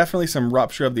 So definitely some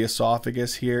rupture of the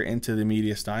esophagus here into the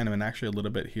mediastinum, and actually a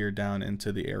little bit here down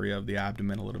into the area of the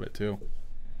abdomen a little bit too.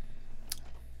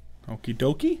 Okie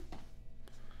dokie.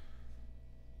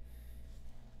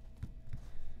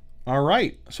 All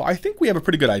right, so I think we have a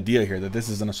pretty good idea here that this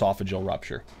is an esophageal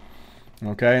rupture.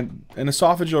 Okay, an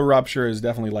esophageal rupture is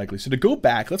definitely likely. So to go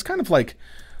back, let's kind of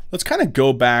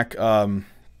go back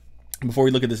before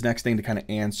we look at this next thing to kind of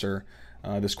answer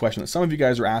this question that some of you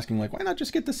guys are asking, like, why not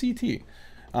just get the CT?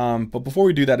 But before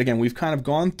we do that, again, we've kind of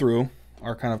gone through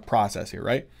our kind of process here,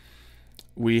 right?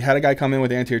 We had a guy come in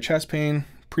with anterior chest pain,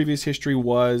 previous history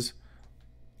was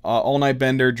all-night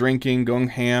bender, drinking, going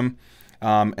ham,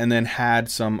 and then had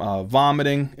some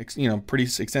vomiting, pretty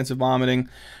extensive vomiting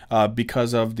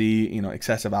because of the,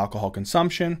 excessive alcohol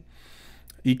consumption.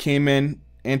 He came in,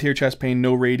 anterior chest pain,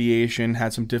 no radiation,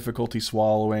 had some difficulty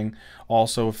swallowing.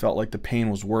 Also felt like the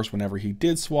pain was worse whenever he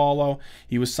did swallow.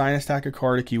 He was sinus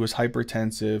tachycardic. He was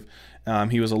hypertensive.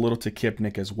 He was a little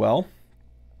tachypnic as well.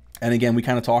 And again, we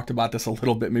kind of talked about this a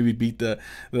little bit, maybe beat the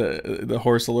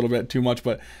horse a little bit too much,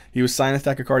 but he was sinus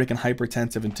tachycardic and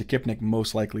hypertensive and tachypnic,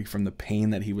 most likely from the pain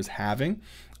that he was having.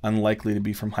 Unlikely to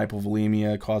be from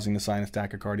hypovolemia causing the sinus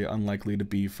tachycardia, unlikely to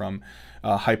be from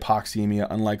hypoxemia,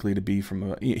 unlikely to be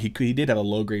from he did have a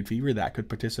low-grade fever that could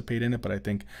participate in it, but I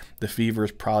think the fever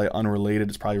is probably unrelated.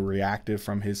 It's probably reactive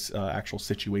from his actual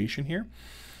situation here.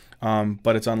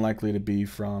 But it's unlikely to be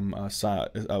from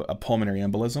a pulmonary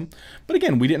embolism. But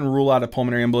again, we didn't rule out a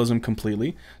pulmonary embolism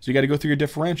completely. So you got to go through your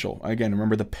differential. Again,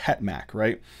 remember the PET-MAC,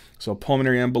 right? So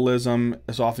pulmonary embolism,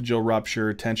 esophageal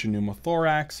rupture, tension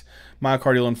pneumothorax,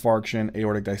 myocardial infarction,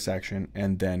 aortic dissection,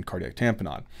 and then cardiac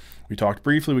tamponade. We talked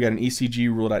briefly. We got an ECG,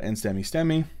 ruled out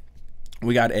NSTEMI-STEMI.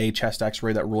 We got a chest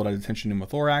x-ray that ruled out a tension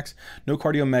pneumothorax. No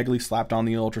cardiomegaly, slapped on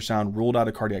the ultrasound, ruled out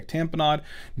a cardiac tamponade.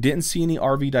 Didn't see any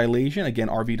RV dilation. Again,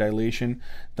 RV dilation,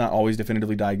 not always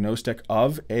definitively diagnostic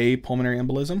of a pulmonary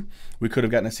embolism. We could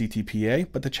have gotten a CTPA,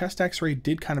 but the chest x-ray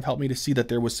did kind of help me to see that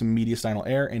there was some mediastinal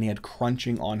air and he had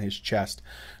crunching on his chest,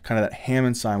 kind of that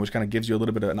Hammond sign, which kind of gives you a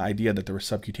little bit of an idea that there was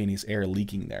subcutaneous air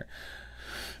leaking there.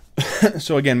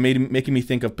 So again, making me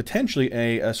think of potentially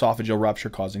a esophageal rupture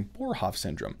causing Boerhaave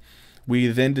syndrome. We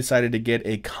then decided to get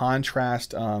a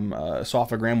contrast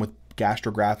esophagram with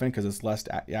gastrographin because it's less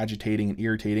agitating and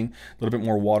irritating, a little bit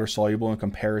more water soluble in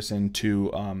comparison to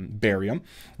barium.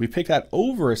 We picked that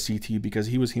over a CT because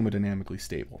he was hemodynamically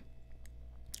stable.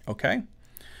 Okay,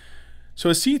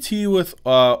 so a CT with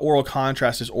oral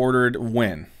contrast is ordered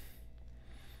when?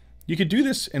 You could do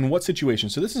this in what situation?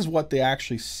 So this is what they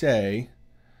actually say,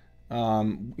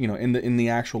 in the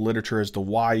actual literature as to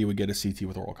why you would get a CT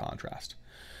with oral contrast.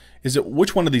 Is it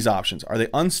which one of these options? Are they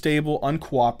unstable,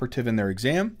 uncooperative in their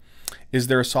exam? Is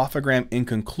their esophagram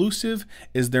inconclusive?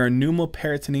 Is there a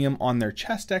pneumoperitoneum on their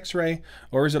chest x-ray?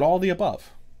 Or is it all the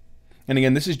above? And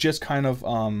again, this is just kind of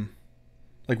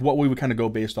like what we would kind of go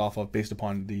based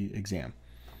upon the exam.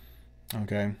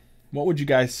 Okay. What would you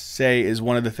guys say is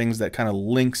one of the things that kind of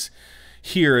links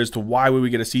here as to why we would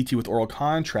get a CT with oral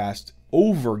contrast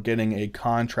over getting a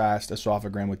contrast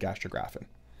esophagram with gastrographin?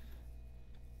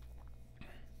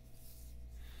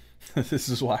 This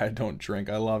is why I don't drink.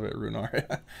 I love it,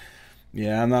 Runar.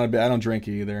 Yeah, I don't drink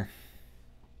either.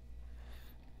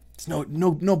 It's no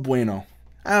bueno.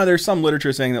 I know there's some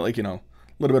literature saying that, like, a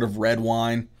little bit of red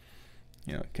wine,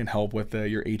 can help with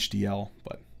your HDL,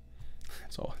 but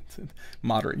so it's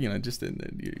moderate, just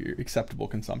in your acceptable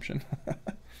consumption.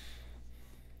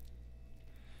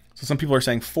 So some people are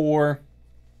saying 4.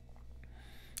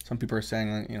 Some people are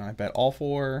saying, I bet all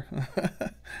 4.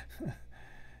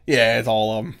 Yeah, it's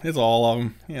all of them. It's all of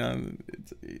them.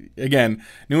 Again,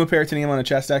 pneumoperitoneum on a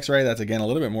chest x-ray, that's again a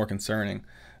little bit more concerning.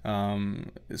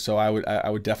 So I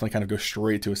would definitely kind of go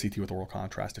straight to a CT with oral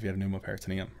contrast if you had a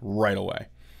pneumoperitoneum right away.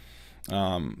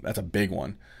 That's a big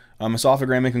one.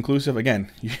 Esophagram inconclusive.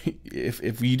 Again,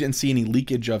 if you didn't see any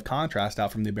leakage of contrast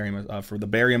out from the barium, for the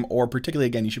barium, or particularly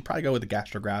again, you should probably go with the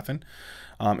gastrographin.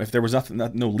 If there was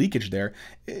no leakage there,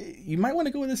 you might want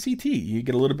to go with a CT. You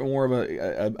get a little bit more of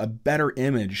a better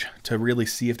image to really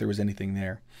see if there was anything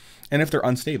there. And if they're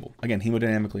unstable, again,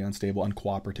 hemodynamically unstable,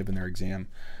 uncooperative in their exam,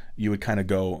 you would kind of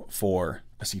go for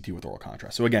a CT with oral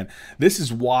contrast. So again, this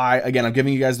is why, again, I'm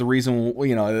giving you guys the reason,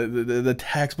 the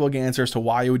textbook answer as to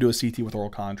why you would do a CT with oral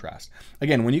contrast.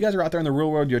 Again, when you guys are out there in the real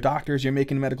world, you're doctors, you're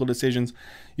making medical decisions,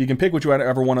 you can pick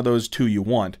whichever one of those two you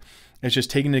want. It's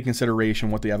just taking into consideration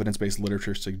what the evidence-based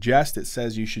literature suggests. It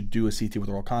says you should do a CT with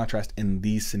oral contrast in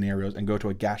these scenarios and go to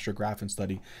a gastrographin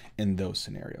study in those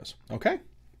scenarios. Okay?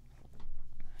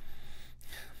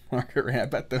 Market Ray, I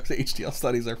bet those HDL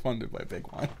studies are funded by Big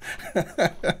One.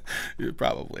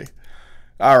 Probably.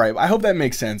 All right. I hope that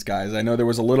makes sense, guys. I know there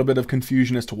was a little bit of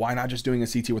confusion as to why not just doing a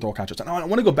CT with oral contrast. And I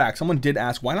want to go back. Someone did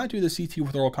ask, why not do the CT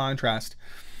with oral contrast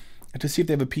to see if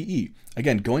they have a PE?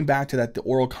 Again, going back to that, the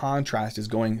oral contrast is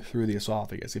going through the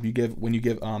esophagus. When you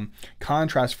give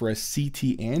contrast for a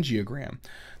CT angiogram,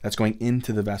 that's going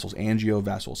into the vessels,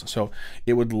 angiovessels. So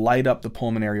it would light up the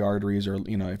pulmonary arteries, or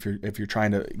if you're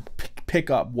trying to pick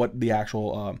up what the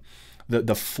actual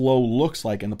the flow looks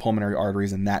like in the pulmonary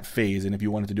arteries in that phase. And if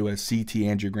you wanted to do a CT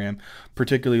angiogram,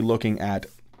 particularly looking at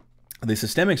The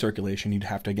systemic circulation, you'd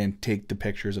have to, again, take the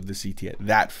pictures of the CT at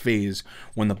that phase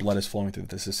when the blood is flowing through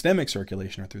the systemic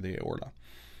circulation or through the aorta.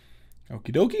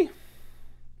 Okie dokie.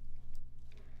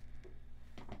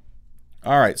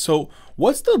 All right, so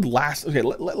what's the last, okay,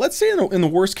 let's say in the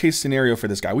worst case scenario for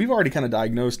this guy, we've already kind of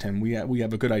diagnosed him. We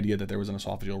have a good idea that there was an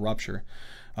esophageal rupture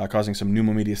causing some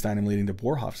pneumomediastinum leading to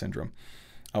Boerhaave syndrome.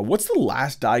 What's the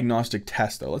last diagnostic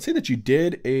test, though? Let's say that you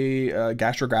did a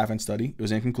gastrographin study. It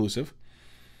was inconclusive.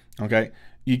 Okay,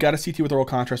 you got a CT with oral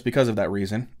contrast because of that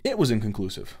reason. It was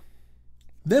inconclusive.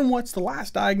 Then what's the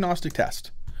last diagnostic test?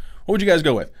 What would you guys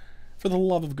go with? For the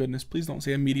love of goodness, please don't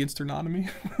say a median sternotomy.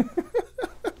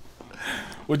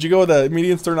 Would you go with a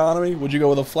median sternotomy? Would you go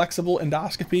with a flexible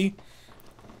endoscopy?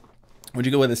 Would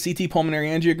you go with a CT pulmonary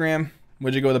angiogram?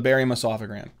 Would you go with a barium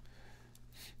esophagram?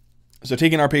 So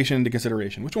taking our patient into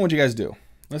consideration, which one would you guys do?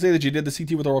 Let's say that you did the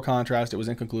CT with oral contrast. It was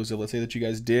inconclusive. Let's say that you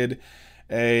guys did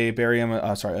a barium,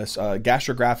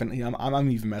 gastrographin. I'm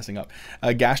even messing up.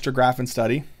 A gastrographin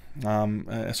study,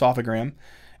 esophagram,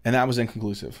 and that was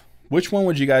inconclusive. Which one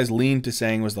would you guys lean to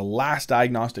saying was the last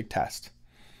diagnostic test?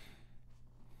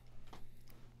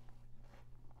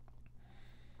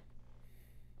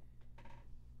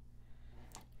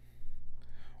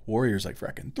 Warriors like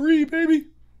fracking 3, baby.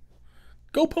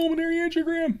 Go pulmonary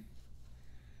angiogram.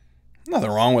 Nothing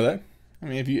wrong with it. I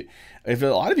mean, if a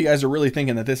lot of you guys are really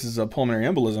thinking that this is a pulmonary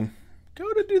embolism,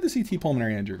 go to do the CT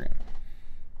pulmonary angiogram.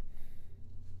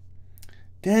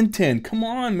 Denton, come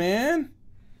on, man.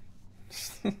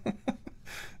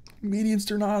 Median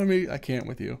sternotomy. I can't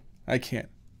with you. I can't.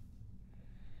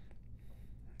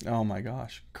 Oh my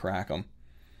gosh. Crack them.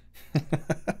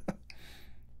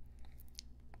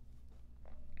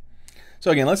 So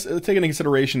again, let's take into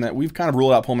consideration that we've kind of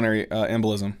ruled out pulmonary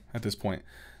embolism at this point.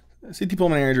 CT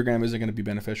pulmonary angiogram isn't going to be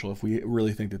beneficial if we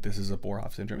really think that this is a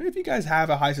Boerhaave syndrome. If you guys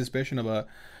have a high suspicion of a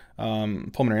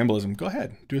pulmonary embolism, go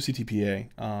ahead, do a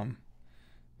CTPA.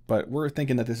 But we're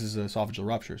thinking that this is an esophageal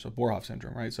rupture, so Boerhaave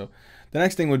syndrome, right? So the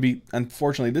next thing would be,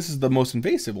 unfortunately, this is the most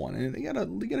invasive one, and you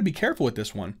gotta be careful with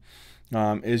this one.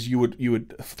 Is you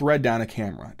would thread down a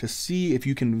camera to see if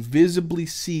you can visibly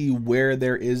see where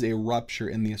there is a rupture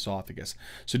in the esophagus.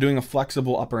 So doing a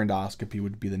flexible upper endoscopy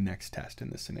would be the next test in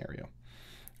this scenario.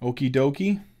 Okie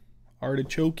dokie,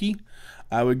 artichokey.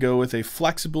 I would go with a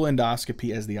flexible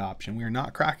endoscopy as the option. We are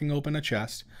not cracking open a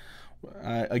chest.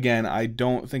 Again, I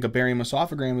don't think a barium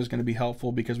esophagram is going to be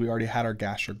helpful because we already had our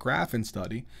gastrographin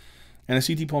study. And a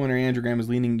CT pulmonary angiogram is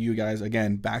leaning you guys,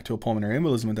 again, back to a pulmonary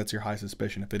embolism if that's your high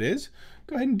suspicion. If it is,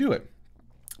 go ahead and do it.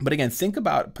 But again, think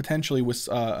about potentially with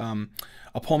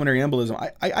a pulmonary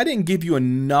embolism. I didn't give you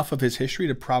enough of his history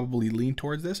to probably lean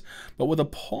towards this, but with a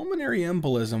pulmonary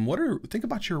embolism, think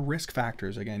about your risk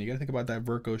factors. Again, you got to think about that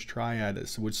Verko's triad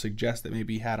that would suggest that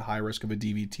maybe he had a high risk of a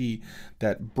DVT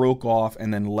that broke off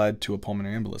and then led to a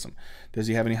pulmonary embolism. Does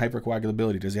he have any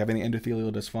hypercoagulability? Does he have any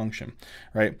endothelial dysfunction?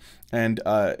 Right? And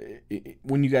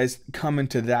when you guys come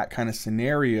into that kind of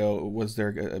scenario, was there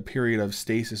a period of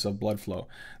stasis of blood flow?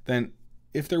 Then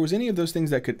if there was any of those things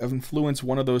that could influence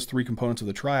one of those three components of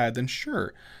the triad, then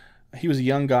sure. He was a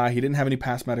young guy. He didn't have any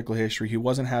past medical history. He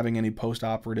wasn't having any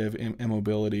post-operative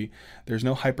immobility. There's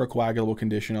no hypercoagulable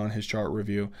condition on his chart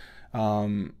review.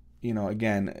 You know,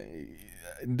 again,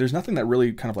 there's nothing that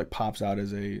really kind of like pops out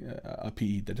as a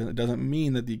PE. That doesn't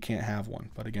mean that you can't have one.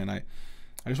 But again, I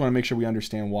just want to make sure we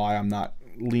understand why I'm not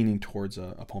leaning towards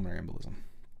a pulmonary embolism.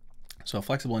 So a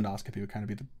flexible endoscopy would kind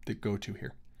of be the go-to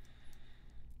here.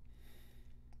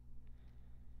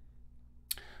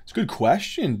 It's a good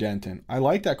question, Denton. I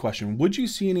like that question. Would you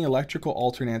see any electrical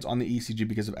alternans on the ECG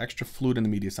because of extra fluid in the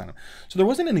mediastinum? So there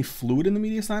wasn't any fluid in the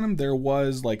mediastinum. There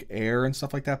was like air and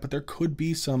stuff like that, but there could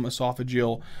be some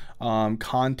esophageal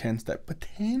contents that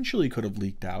potentially could have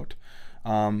leaked out.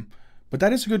 But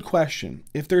that is a good question.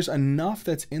 If there's enough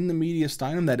that's in the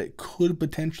mediastinum that it could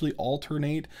potentially alter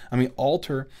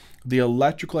the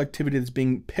electrical activity that's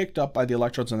being picked up by the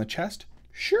electrodes in the chest,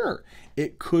 sure,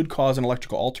 it could cause an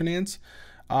electrical alternans.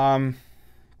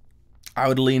 I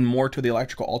would lean more to the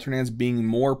electrical alternans being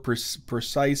more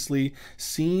precisely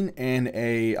seen in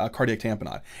a cardiac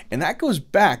tamponade. And that goes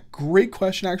back, great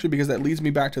question actually, because that leads me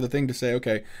back to the thing to say,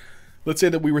 okay, let's say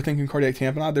that we were thinking cardiac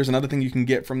tamponade. There's another thing you can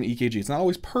get from the EKG. It's not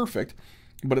always perfect,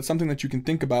 but it's something that you can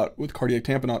think about with cardiac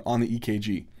tamponade on the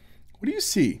EKG. What do you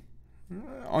see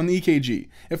on the EKG?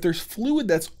 If there's fluid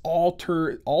that's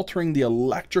altering the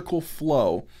electrical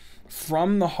flow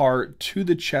from the heart to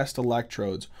the chest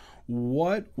electrodes,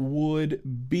 what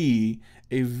would be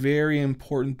a very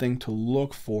important thing to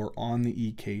look for on the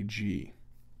EKG?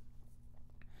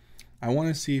 I want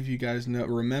to see if you guys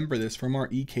remember this from our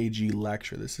EKG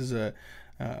lecture. This is a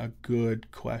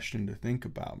good question to think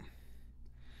about.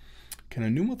 Can a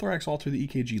pneumothorax alter the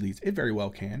EKG leads? It very well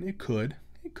can. It could.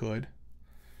 It could.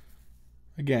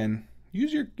 Again,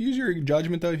 use your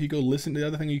judgment though. If you go listen to the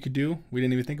other thing you could do, we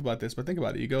didn't even think about this, but think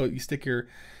about it. You stick your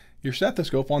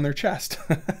stethoscope on their chest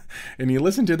and you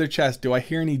listen to their chest. Do I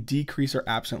hear any decrease or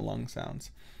absent lung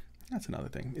sounds? That's another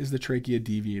thing. Is the trachea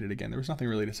deviated? Again, there was nothing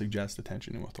really to suggest a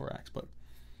tension pneumothorax, but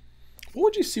what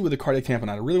would you see with a cardiac tamponade?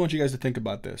 I really want you guys to think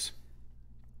about this.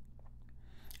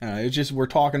 It's just, we're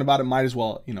talking about it, might as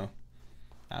well,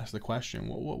 ask the question.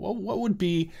 What would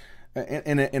be,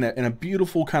 in a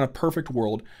beautiful kind of perfect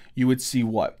world, you would see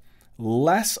what?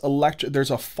 Less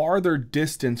there's a farther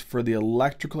distance for the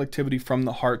electrical activity from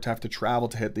the heart to have to travel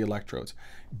to hit the electrodes.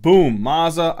 Boom,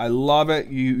 Maza, I love it.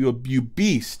 You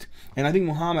beast. And I think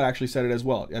Muhammad actually said it as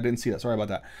well. I didn't see that. Sorry about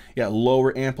that. Yeah,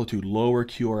 lower amplitude, lower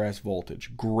QRS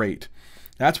voltage. Great.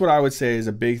 That's what I would say is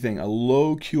a big thing. A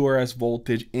low QRS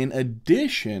voltage. In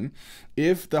addition,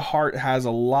 if the heart has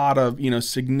a lot of,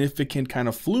 significant kind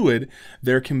of fluid,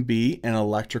 there can be an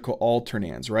electrical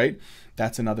alternans, right?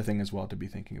 That's another thing as well to be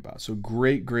thinking about. So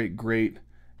great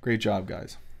job,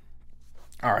 guys.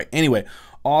 All right, anyway,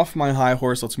 off my high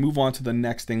horse, let's move on to the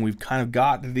next thing. We've kind of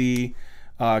got the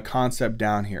concept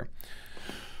down here.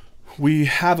 We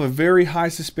have a very high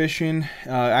suspicion.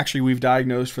 Actually, we've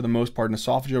diagnosed for the most part an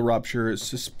esophageal rupture. It's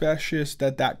suspicious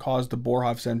that caused the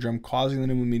Boerhaave syndrome, causing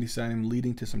the pneumomediastinum,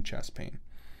 leading to some chest pain.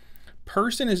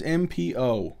 Person is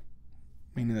MPO,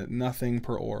 meaning that nothing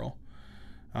per oral.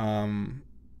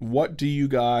 What do you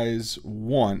guys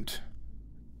want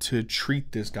to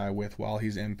treat this guy with while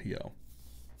he's MPO?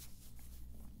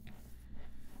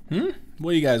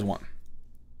 What do you guys want?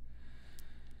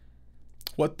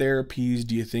 What therapies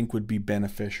do you think would be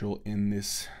beneficial in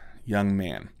this young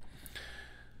man?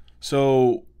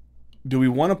 So, do we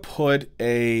want to put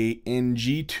a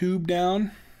NG tube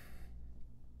down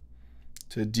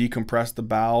to decompress the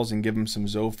bowels and give him some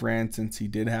Zofran, since he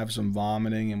did have some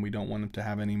vomiting and we don't want him to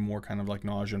have any more kind of like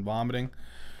nausea and vomiting?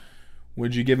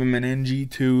 Would you give him an NG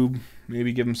tube,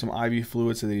 maybe give him some IV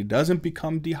fluid so that he doesn't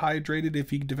become dehydrated if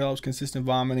he develops consistent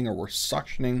vomiting, or we're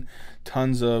suctioning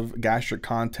tons of gastric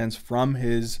contents from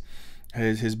his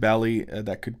belly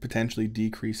that could potentially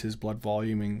decrease his blood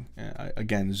volume, and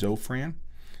again, Zofran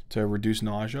to reduce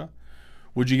nausea?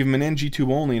 Would you give him an NG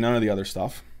tube only, none of the other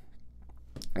stuff?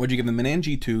 Would you give him an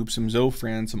NG tube, some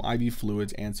Zofran, some IV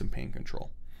fluids, and some pain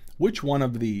control? Which one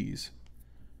of these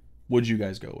would you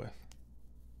guys go with?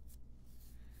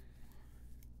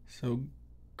 So,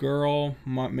 girl,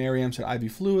 Miriam said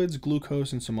IV fluids,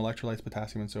 glucose, and some electrolytes,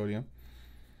 potassium and sodium.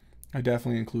 I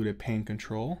definitely include a pain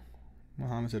control.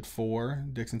 Muhammad said 4.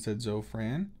 Dixon said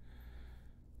Zofran.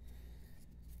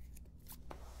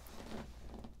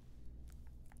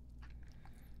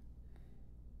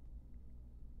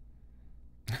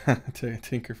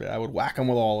 Tinker, I would whack him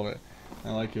with all of it.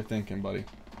 I like your thinking, buddy.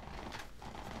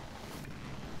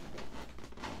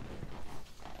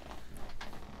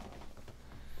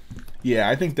 Yeah,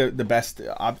 I think the best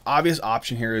obvious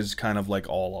option here is kind of like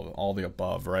all the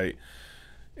above, right?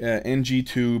 NG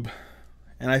tube,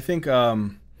 and I think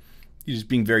you're just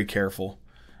being very careful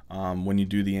when you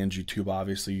do the NG tube.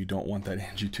 Obviously, you don't want that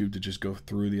NG tube to just go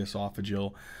through the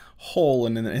esophageal hole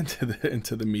and then into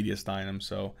the mediastinum.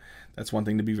 So that's one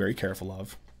thing to be very careful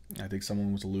of. I think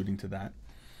someone was alluding to that.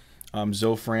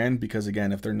 Zofran, because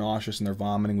again, if they're nauseous and they're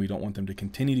vomiting, we don't want them to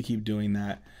continue to keep doing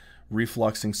that,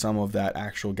 refluxing some of that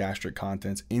actual gastric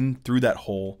contents in through that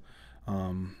hole,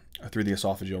 through the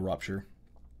esophageal rupture.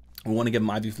 We want to give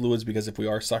them IV fluids because if we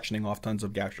are suctioning off tons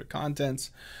of gastric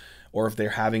contents, or if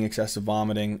they're having excessive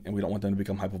vomiting and we don't want them to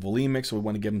become hypovolemic, so we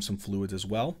want to give them some fluids as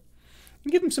well.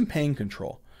 And give them some pain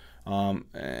control.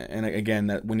 And again,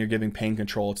 that when you're giving pain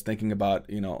control, it's thinking about,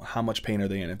 how much pain are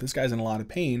they in. If this guy's in a lot of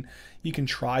pain, you can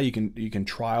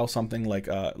trial something like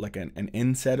an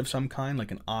NSAID of some kind,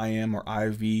 like an IM or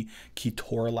IV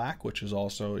ketorolac, which is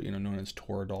also known as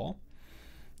Toradol.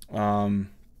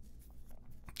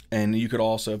 And you could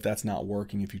also, if that's not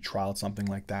working, if you trialed something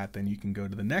like that, then you can go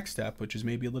to the next step, which is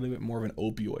maybe a little bit more of an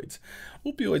opioids.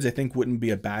 Opioids, I think, wouldn't be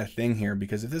a bad thing here,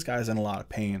 because if this guy's in a lot of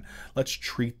pain, let's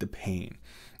treat the pain.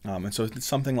 And so it's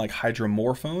something like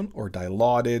hydromorphone or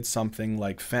Dilaudid, something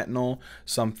like fentanyl,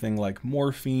 something like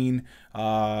morphine.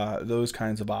 Those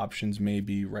kinds of options may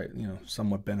be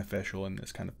somewhat beneficial in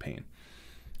this kind of pain.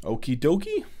 Okie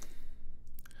dokie.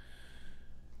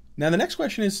 Now the next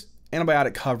question is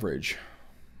antibiotic coverage.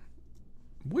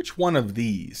 Which one of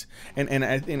these? And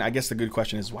I guess the good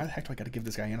question is, why the heck do I got to give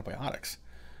this guy antibiotics?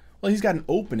 Well, he's got an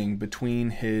opening between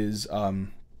his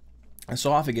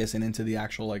esophagus and into the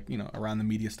actual, like, you know, around the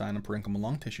mediastinum parenchymal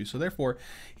lung tissue. So therefore,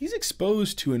 he's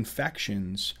exposed to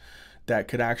infections that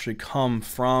could actually come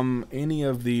from any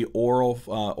of the oral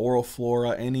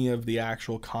flora, any of the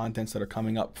actual contents that are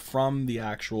coming up from the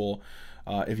actual,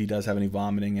 if he does have any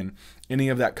vomiting, and any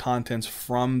of that contents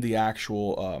from the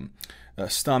actual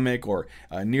stomach or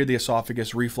near the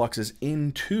esophagus refluxes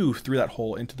through that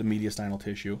hole into the mediastinal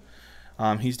tissue.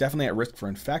 He's definitely at risk for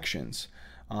infections.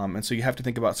 And so you have to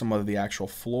think about some of the actual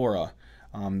flora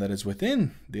that is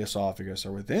within the esophagus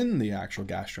or within the actual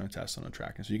gastrointestinal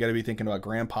tract. And so you got to be thinking about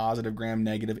gram-positive,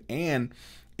 gram-negative, and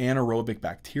anaerobic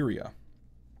bacteria.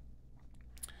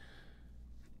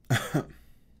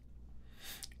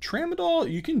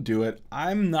 Tramadol, you can do it.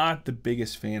 I'm not the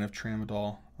biggest fan of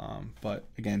tramadol, but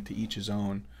again, to each his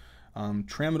own.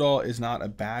 Tramadol is not a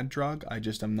bad drug. I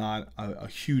just am not a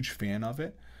huge fan of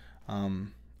it.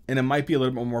 And it might be a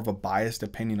little bit more of a biased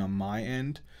opinion on my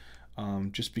end,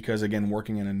 just because, again,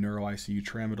 working in a neuro ICU,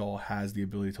 tramadol has the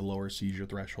ability to lower seizure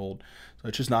threshold. So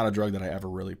it's just not a drug that I ever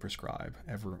really prescribe,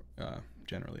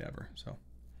 generally ever. So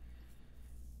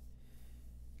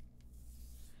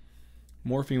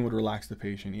morphine would relax the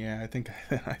patient. Yeah, I think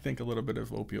a little bit of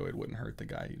opioid wouldn't hurt the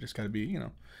guy. You just got to be, you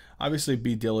know, obviously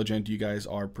be diligent. You guys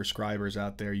are prescribers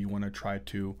out there. You want to try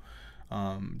to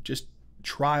just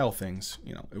trial things.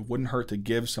 You know, it wouldn't hurt to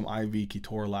give some IV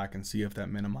ketorolac and see if that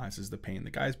minimizes the pain.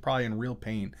 The guy's probably in real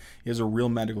pain. He has a real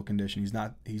medical condition. He's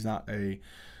not a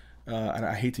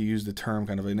I hate to use the term,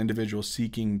 kind of an individual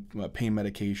seeking pain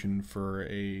medication for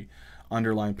a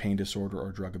underlying pain disorder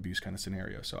or drug abuse kind of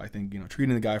scenario. So I think, you know,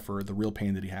 treating the guy for the real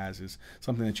pain that he has is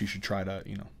something that you should try to,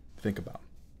 you know, think about.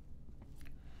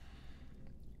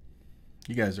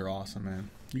 You guys are awesome, man.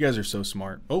 You guys are so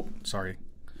smart. Oh, sorry.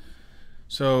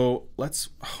 So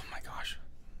oh my gosh.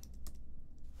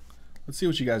 Let's see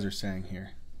what you guys are saying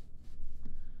here.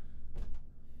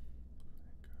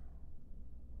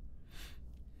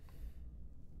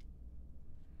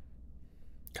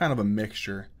 Kind of a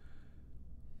mixture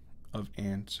of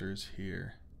answers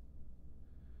here.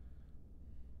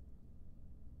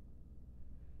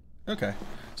 Okay,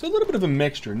 so a little bit of a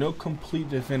mixture. No complete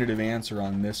definitive answer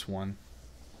on this one.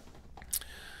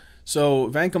 So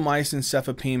vancomycin,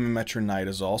 cefepime, and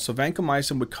metronidazole. So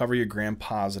vancomycin would cover your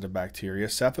gram-positive bacteria.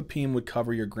 Cefepime would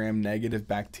cover your gram-negative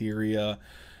bacteria,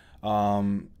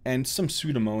 and some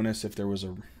Pseudomonas if there was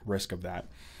a risk of that.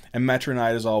 And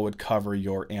metronidazole would cover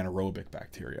your anaerobic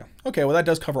bacteria. Okay, well that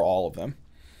does cover all of them.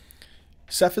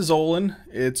 Cefazolin,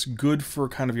 it's good for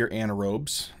kind of your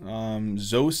anaerobes.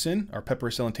 Zosyn, or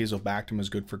piperacillin tazobactam, is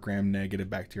good for gram-negative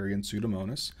bacteria and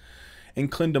Pseudomonas. And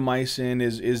clindamycin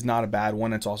is not a bad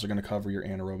one. It's also going to cover your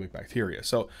anaerobic bacteria.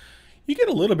 So you get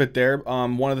a little bit there.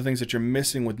 One of the things that you're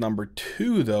missing with number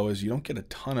 2, though, is you don't get a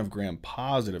ton of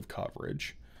gram-positive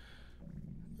coverage.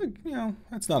 You know,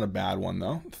 that's not a bad one,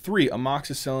 though. 3,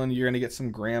 amoxicillin, you're going to get some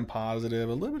gram-positive,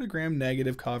 a little bit of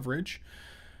gram-negative coverage.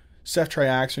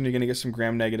 Ceftriaxone, you're going to get some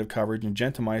gram-negative coverage. And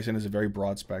gentamicin is a very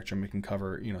broad spectrum. It can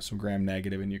cover, you know, some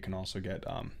gram-negative, and you can also get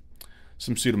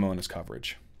some Pseudomonas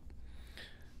coverage.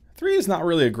 3 is not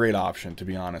really a great option, to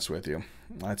be honest with you.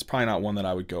 It's probably not one that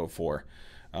I would go for.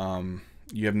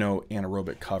 You have no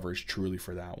anaerobic coverage truly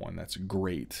for that one. That's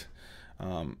great.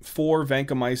 4,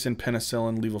 vancomycin,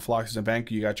 penicillin, levofloxacin, vanco,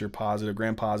 you got your positive,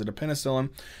 gram-positive penicillin.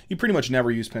 You pretty much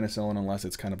never use penicillin unless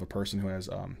it's kind of a person who has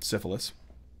syphilis.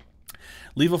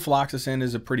 Levofloxacin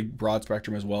is a pretty broad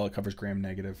spectrum as well. It covers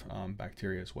gram-negative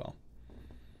bacteria as well.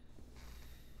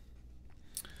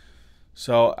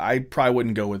 So I probably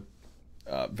wouldn't go with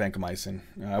vancomycin.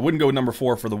 I wouldn't go with number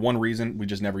 4 for the one reason: we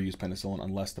just never use penicillin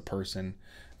unless the person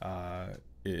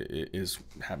is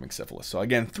having syphilis. So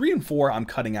again, 3 and 4 I'm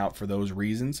cutting out for those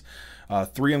reasons.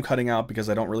 3 I'm cutting out because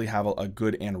I don't really have a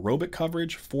good anaerobic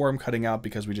coverage. 4 I'm cutting out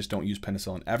because we just don't use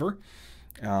penicillin ever.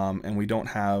 And we don't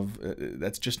have,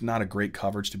 that's just not a great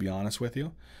coverage, to be honest with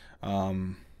you.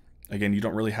 Again, you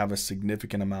don't really have a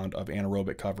significant amount of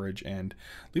anaerobic coverage, and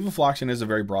levofloxacin is a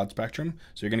very broad spectrum,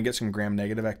 so you're going to get some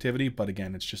gram-negative activity, but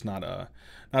again, it's just not a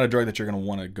drug that you're going to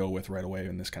want to go with right away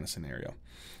in this kind of scenario.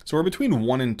 So we're between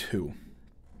 1 and 2.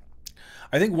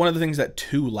 I think one of the things that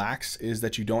 2 lacks is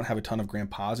that you don't have a ton of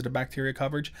gram-positive bacteria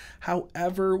coverage.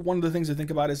 However, one of the things to think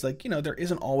about is, like, you know, there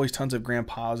isn't always tons of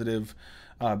gram-positive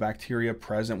bacteria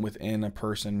present within a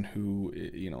person who,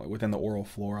 you know, within the oral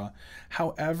flora.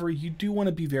 However, you do want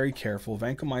to be very careful.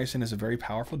 Vancomycin is a very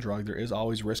powerful drug. There is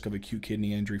always risk of acute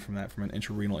kidney injury from an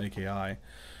intrarenal AKI,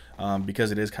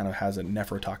 because it is kind of has a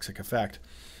nephrotoxic effect.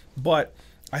 But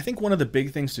I think one of the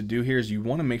big things to do here is you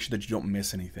want to make sure that you don't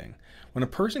miss anything. When a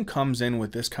person comes in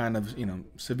with this kind of, you know,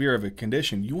 severe of a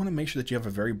condition, you want to make sure that you have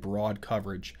a very broad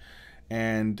coverage.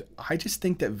 And I just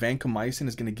think that vancomycin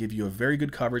is going to give you a very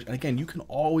good coverage. And again, you can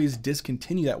always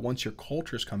discontinue that once your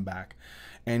cultures come back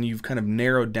and you've kind of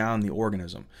narrowed down the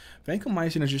organism.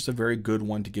 Vancomycin is just a very good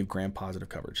one to give gram-positive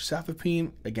coverage.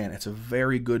 Cefepime, again, it's a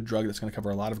very good drug that's going to cover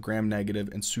a lot of gram-negative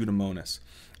and Pseudomonas.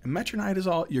 And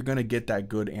metronidazole, you're going to get that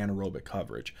good anaerobic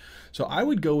coverage. So I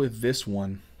would go with this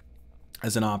one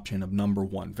as an option of number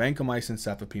 1, vancomycin,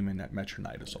 cefepime, and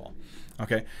metronidazole.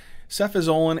 Okay,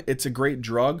 cefazolin, it's a great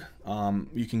drug.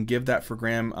 You can give that for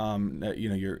gram,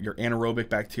 your anaerobic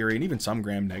bacteria, and even some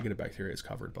gram-negative bacteria is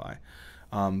covered by.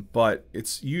 But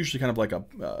it's usually kind of like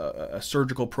a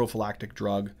surgical prophylactic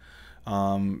drug.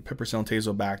 Piperacillin,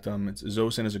 tazobactam,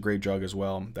 Zosyn is a great drug as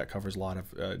well that covers a lot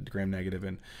of gram-negative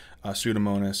and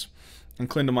Pseudomonas. And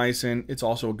clindamycin, it's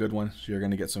also a good one, so you're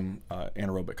going to get some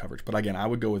anaerobic coverage. But again, I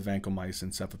would go with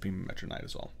vancomycin, cefepime, and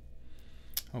metronidazole.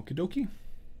 Okie dokie.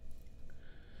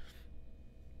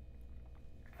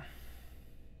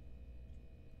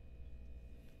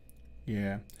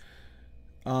 Yeah.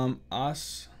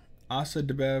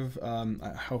 Asadbev,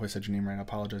 I hope I said your name right. I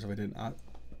apologize if I didn't.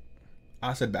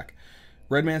 Asadbeck.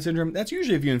 Red man syndrome, that's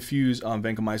usually if you infuse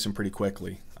vancomycin pretty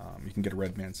quickly. You can get a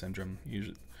red man syndrome.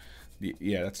 Usually,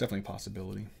 yeah, that's definitely a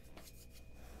possibility.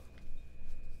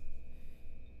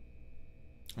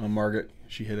 Margaret,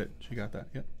 she hit it. She got that.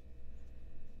 Yep.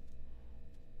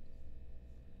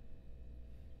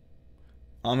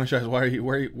 Amish, why are you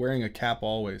wearing a cap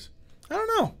always? I don't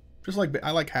know. Just like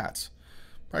I like hats.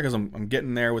 Probably because I'm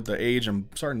getting there with the age. I'm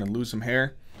starting to lose some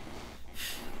hair.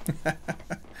 All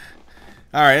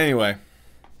right. Anyway,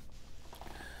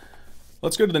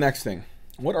 let's go to the next thing.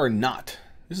 What are not?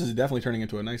 This is definitely turning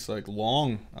into a nice, like,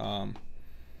 long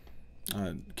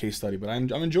case study, but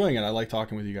I'm enjoying it. I like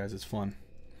talking with you guys. It's fun.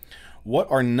 What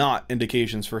are not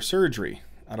indications for surgery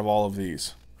out of all of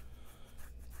these?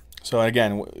 So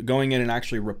again, going in and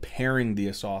actually repairing the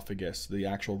esophagus, the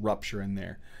actual rupture in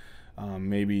there.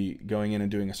 Maybe going in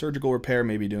and doing a surgical repair,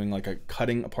 maybe doing like a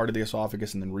cutting a part of the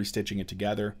esophagus and then restitching it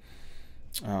together.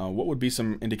 What would be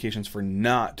some indications for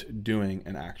not doing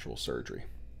an actual surgery?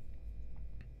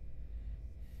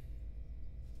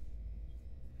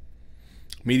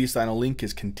 Mediastinal link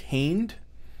is contained,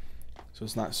 so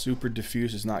it's not super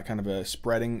diffuse. It's not kind of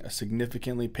spreading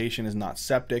significantly. Patient is not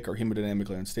septic or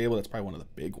hemodynamically unstable. That's probably one of the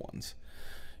big ones.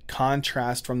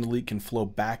 Contrast from the leak can flow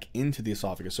back into the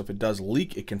esophagus. So if it does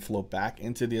leak, it can flow back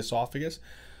into the esophagus.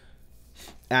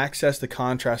 Access to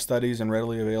contrast studies and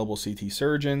readily available CT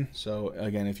surgeon. So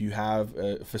again, if you have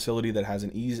a facility that has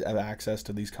an ease of access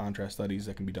to these contrast studies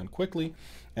that can be done quickly,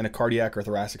 and a cardiac or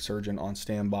thoracic surgeon on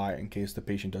standby in case the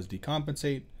patient does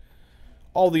decompensate.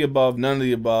 All the above, none of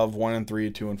the above, 1 and 3,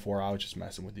 2 and 4. I was just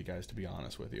messing with you guys, to be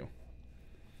honest with you.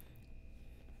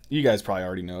 You guys probably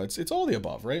already know it's all the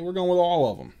above, right? We're going with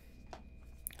all of them.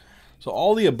 So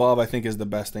all the above, I think, is the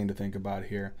best thing to think about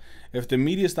here. If the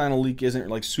mediastinal leak isn't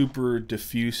like super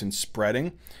diffuse and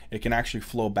spreading, it can actually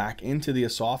flow back into the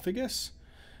esophagus,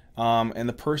 and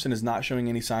the person is not showing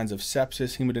any signs of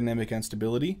sepsis, hemodynamic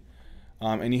instability,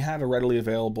 and you have a readily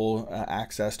available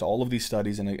access to all of these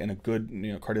studies and a good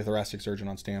cardiothoracic surgeon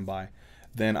on standby,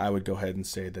 then I would go ahead and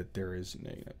say that there is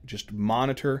just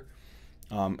monitor,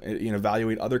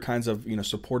 evaluate other kinds of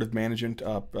supportive management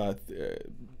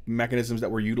mechanisms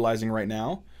that we're utilizing right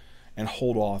now, and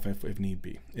hold off if need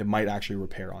be. It might actually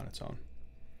repair on its own.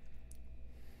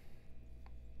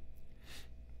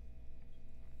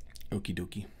 Okie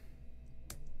dokie.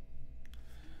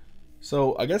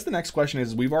 So I guess the next question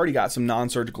is, we've already got some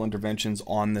non-surgical interventions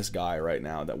on this guy right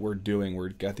now that we're doing.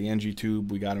 We've got the NG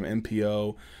tube, we got him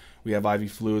MPO, we have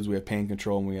IV fluids, we have pain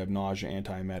control, and we have nausea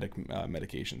antiemetic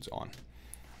medications on.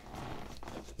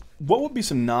 What would be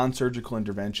some non-surgical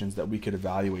interventions that we could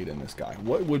evaluate in this guy?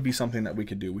 What would be something that we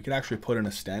could do? We could actually put in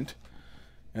a stent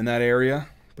in that area,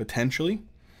 potentially,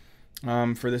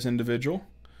 for this individual.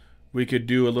 We could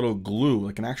do a little glue,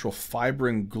 like an actual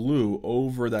fibrin glue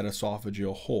over that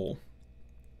esophageal hole.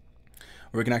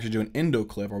 Or we can actually do an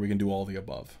endoclip, or we can do all the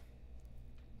above.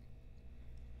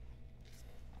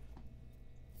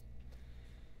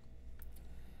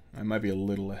 I might be a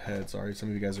little ahead. Sorry, some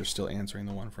of you guys are still answering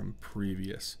the one from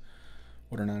previous.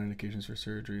 What are non-indications for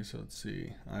surgery? So let's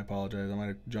see. I apologize. I might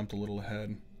have jumped a little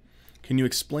ahead. Can you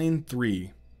explain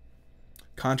 3?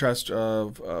 Contrast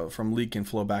from leak and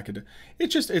flow back into.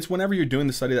 It's whenever you're doing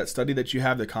the study, that study that you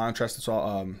have, the contrast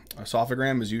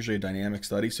esophagram is usually a dynamic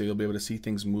study, so you'll be able to see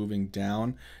things moving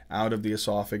down out of the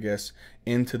esophagus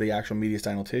into the actual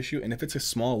mediastinal tissue. And if it's a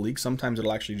small leak, sometimes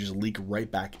it'll actually just leak right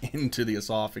back into the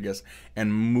esophagus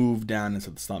and move down into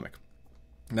the stomach.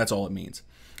 And that's all it means,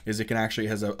 is it can actually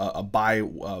has a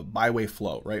byway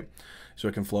flow, right? so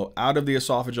it can flow out of the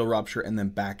esophageal rupture and then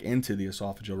back into the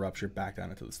esophageal rupture, back down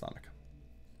into the stomach.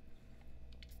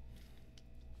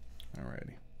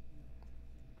 Alrighty.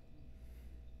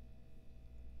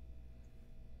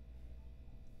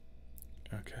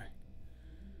 Okay.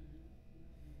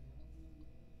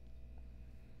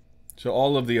 So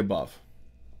all of the above.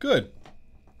 Good.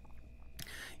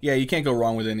 Yeah, you can't go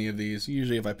wrong with any of these.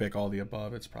 Usually if I pick all the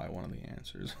above, it's probably one of the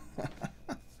answers.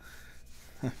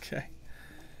 Okay.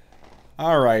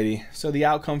 Alrighty. So the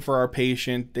outcome for our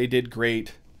patient, they did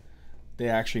great. They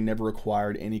actually never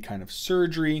required any kind of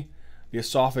surgery. The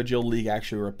esophageal leak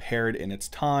actually repaired in its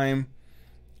time.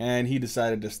 And he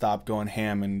decided to stop going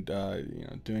ham and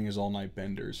doing his all-night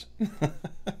benders.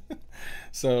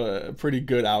 So a pretty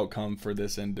good outcome for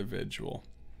this individual.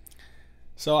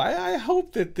 So I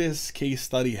hope that this case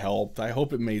study helped. I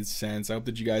hope it made sense. I hope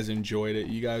that you guys enjoyed it.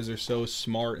 You guys are so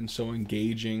smart and so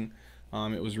engaging.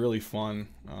 It was really fun.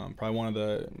 Probably one of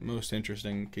the most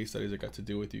interesting case studies I got to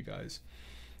do with you guys.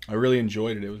 I really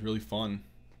enjoyed it. It was really fun.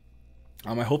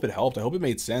 I hope it helped. I hope it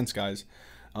made sense, guys.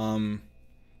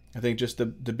 I think just the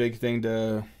big thing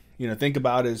to think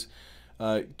about is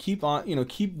keep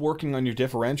working on your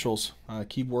differentials.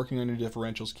 Keep working on your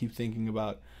differentials. Keep thinking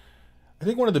about. I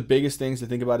think one of the biggest things to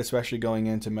think about, especially going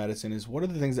into medicine, is what are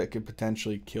the things that could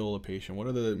potentially kill a patient? What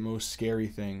are the most scary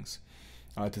things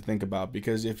to think about?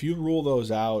 Because if you rule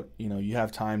those out, you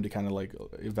have time to kind of like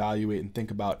evaluate and think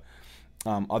about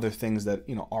other things that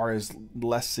are as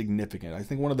less significant. I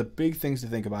think one of the big things to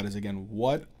think about is, again,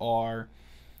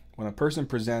 when a person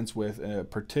presents with a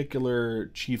particular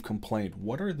chief complaint,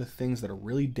 what are the things that are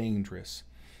really dangerous,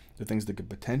 the things that could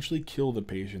potentially kill the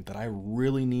patient that I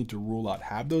really need to rule out?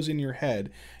 Have those in your head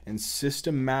and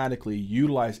systematically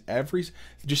utilize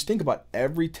just think about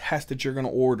every test that you're going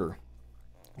to order.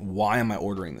 Why am I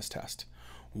ordering this test?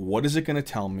 What is it going to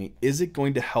tell me? Is it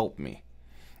going to help me?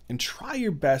 And try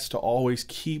your best to always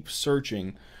keep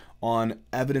searching on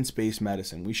evidence-based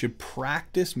medicine. We should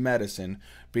practice medicine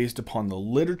based upon the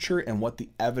literature and what the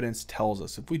evidence tells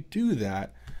us. If we do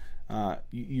that,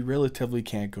 you relatively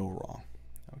can't go wrong.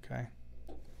 Okay.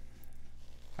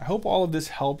 I hope all of this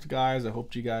helped, guys. I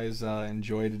hope you guys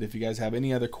enjoyed it. If you guys have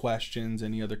any other questions,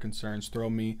 any other concerns, throw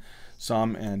me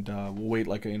some, and we'll wait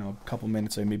like a couple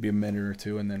minutes, like maybe a minute or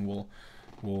two, and then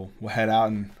we'll head out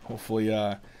and hopefully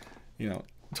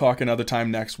talk another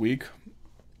time next week.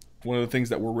 One of the things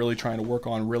that we're really trying to work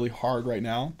on really hard right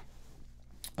now,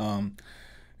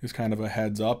 is kind of a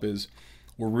heads up, is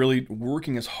we're really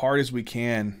working as hard as we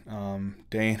can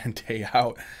day in and day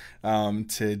out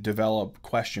to develop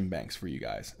question banks for you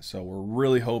guys. So we're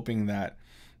really hoping that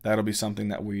that'll be something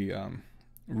that we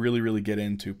really get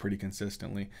into pretty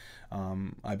consistently.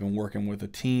 I've been working with a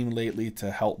team lately to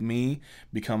help me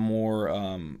become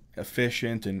more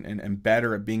efficient and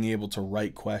better at being able to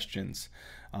write questions.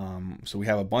 So we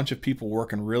have a bunch of people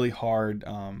working really hard,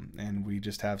 and we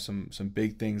just have some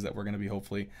big things that we're going to be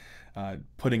hopefully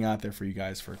putting out there for you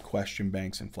guys for question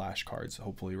banks and flashcards,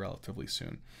 hopefully relatively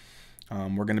soon.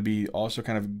 We're going to be also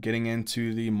kind of getting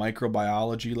into the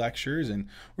microbiology lectures, and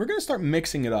we're going to start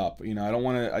mixing it up. I don't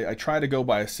want to. I try to go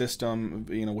by a system,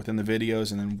 within the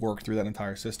videos, and then work through that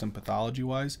entire system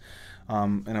pathology-wise.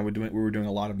 And we were doing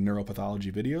a lot of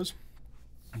neuropathology videos.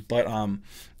 But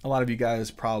a lot of you guys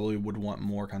probably would want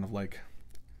more kind of like,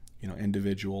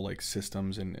 individual like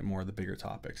systems and more of the bigger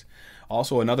topics.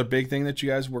 Also, another big thing that you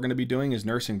guys we're going to be doing is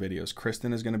nursing videos.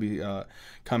 Kristen is going to be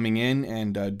coming in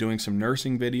and doing some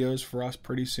nursing videos for us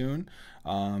pretty soon.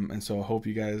 And so I hope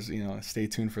you guys, stay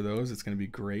tuned for those. It's going to be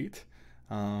great.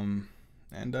 Yeah,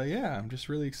 I'm just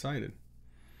really excited.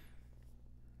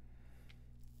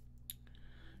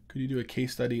 Could you do a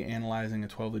case study analyzing a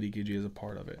 12-lead EKG as a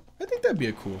part of it? I think that'd be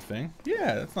a cool thing.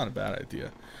 Yeah, that's not a bad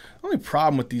idea. The only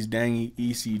problem with these dang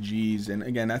ECGs, and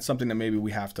again, that's something that maybe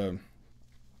we have to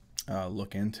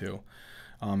look into,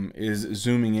 is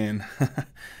zooming in.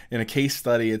 In a case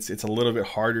study, it's a little bit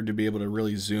harder to be able to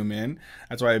really zoom in.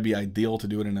 That's why it'd be ideal to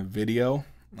do it in a video,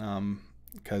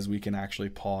 because we can actually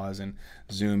pause and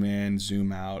zoom in,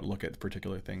 zoom out, look at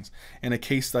particular things. In a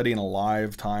case study in a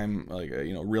live time, like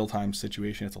real-time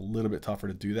situation, it's a little bit tougher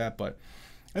to do that. But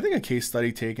I think a case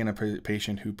study taking a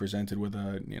patient who presented with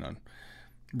a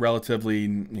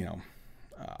relatively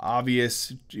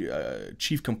obvious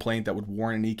chief complaint that would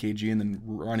warrant an EKG, and then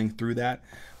running through that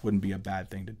wouldn't be a bad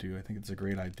thing to do. I think it's a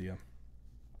great idea.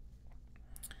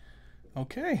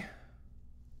 Okay.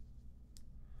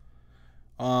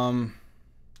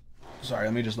 Sorry,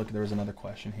 let me just look. There was another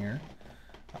question here.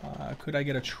 could I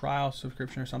get a trial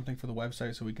subscription or something for the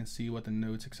website so we can see what the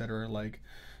notes, etc. are like,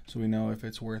 so we know if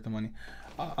it's worth the money?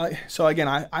 So again,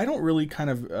 I don't really kind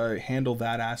of handle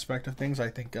that aspect of things. I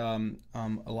think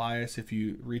Elias, if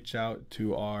you reach out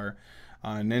to our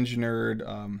Ninja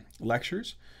Nerd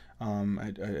lectures at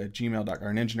gmail.com,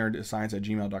 or Ninja Nerd Science at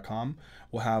gmail.com,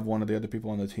 we'll have one of the other people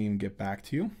on the team get back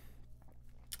to you.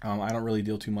 I don't really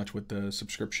deal too much with the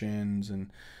subscriptions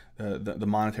and the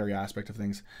monetary aspect of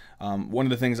things. One of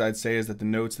the things I'd say is that the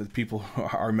notes that people who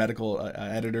are medical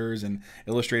editors and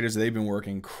illustrators, they've been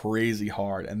working crazy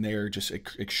hard, and they're just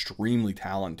extremely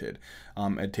talented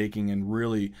at taking and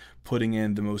really putting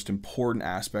in the most important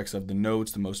aspects of the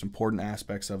notes, the most important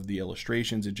aspects of the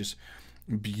illustrations, and just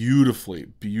beautifully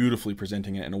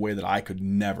presenting it in a way that I could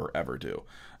never ever do.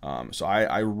 So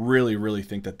I really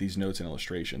think that these notes and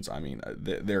illustrations, I mean,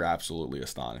 they're absolutely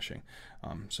astonishing.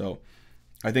 So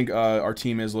I think our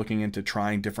team is looking into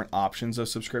trying different options of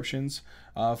subscriptions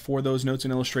for those notes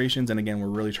and illustrations. And again, we're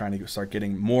really trying to start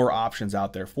getting more options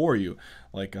out there for you,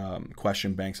 like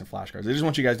question banks and flashcards. I just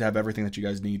want you guys to have everything that you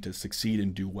guys need to succeed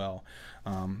and do well.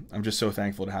 I'm just so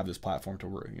thankful to have this platform to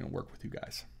work with you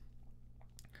guys.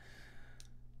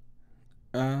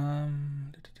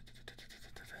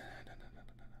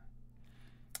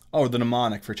 Oh, the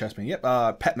mnemonic for chest pain. Yep,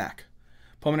 PETMAC.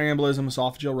 Pulmonary embolism,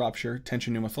 esophageal rupture,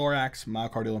 tension pneumothorax,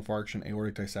 myocardial infarction,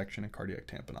 aortic dissection, and cardiac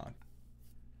tamponade.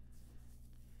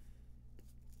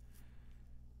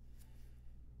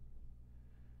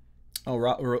 Oh,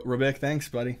 Rebecca, thanks,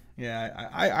 buddy. Yeah,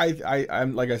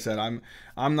 I'm like I said,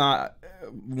 I'm not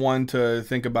one to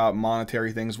think about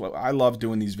monetary things. Well, I love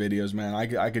doing these videos, man.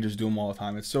 I could just do them all the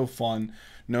time. It's so fun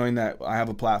knowing that I have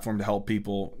a platform to help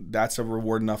people. That's a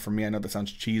reward enough for me. I know that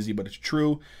sounds cheesy, but it's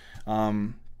true.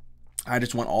 I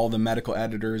just want all the medical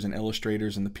editors and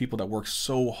illustrators and the people that work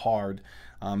so hard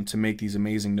to make these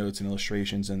amazing notes and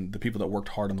illustrations, and the people that worked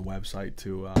hard on the website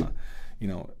to,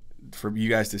 for you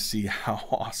guys to see how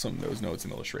awesome those notes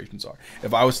and illustrations are.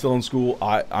 If I was still in school,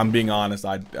 I'm being honest,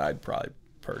 I'd probably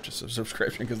purchase a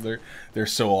subscription because they're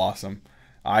so awesome.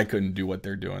 I couldn't do what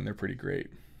they're doing. They're pretty great.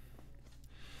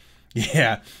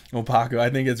 Yeah, well, Paco, I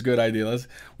think it's a good idea.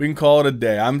 We can call it a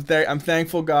day. I'm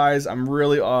thankful, guys. I'm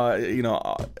really,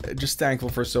 just thankful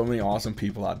for so many awesome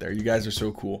people out there. You guys are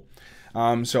so cool.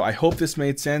 So I hope this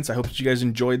made sense. I hope that you guys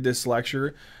enjoyed this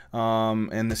lecture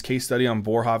and this case study on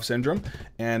Boerhaave syndrome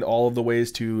and all of the ways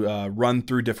to run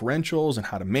through differentials and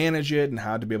how to manage it and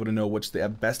how to be able to know what's the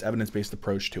best evidence-based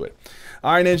approach to it.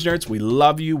 All right, Ninja Nerds, we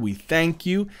love you. We thank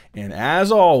you. And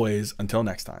as always, until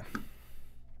next time.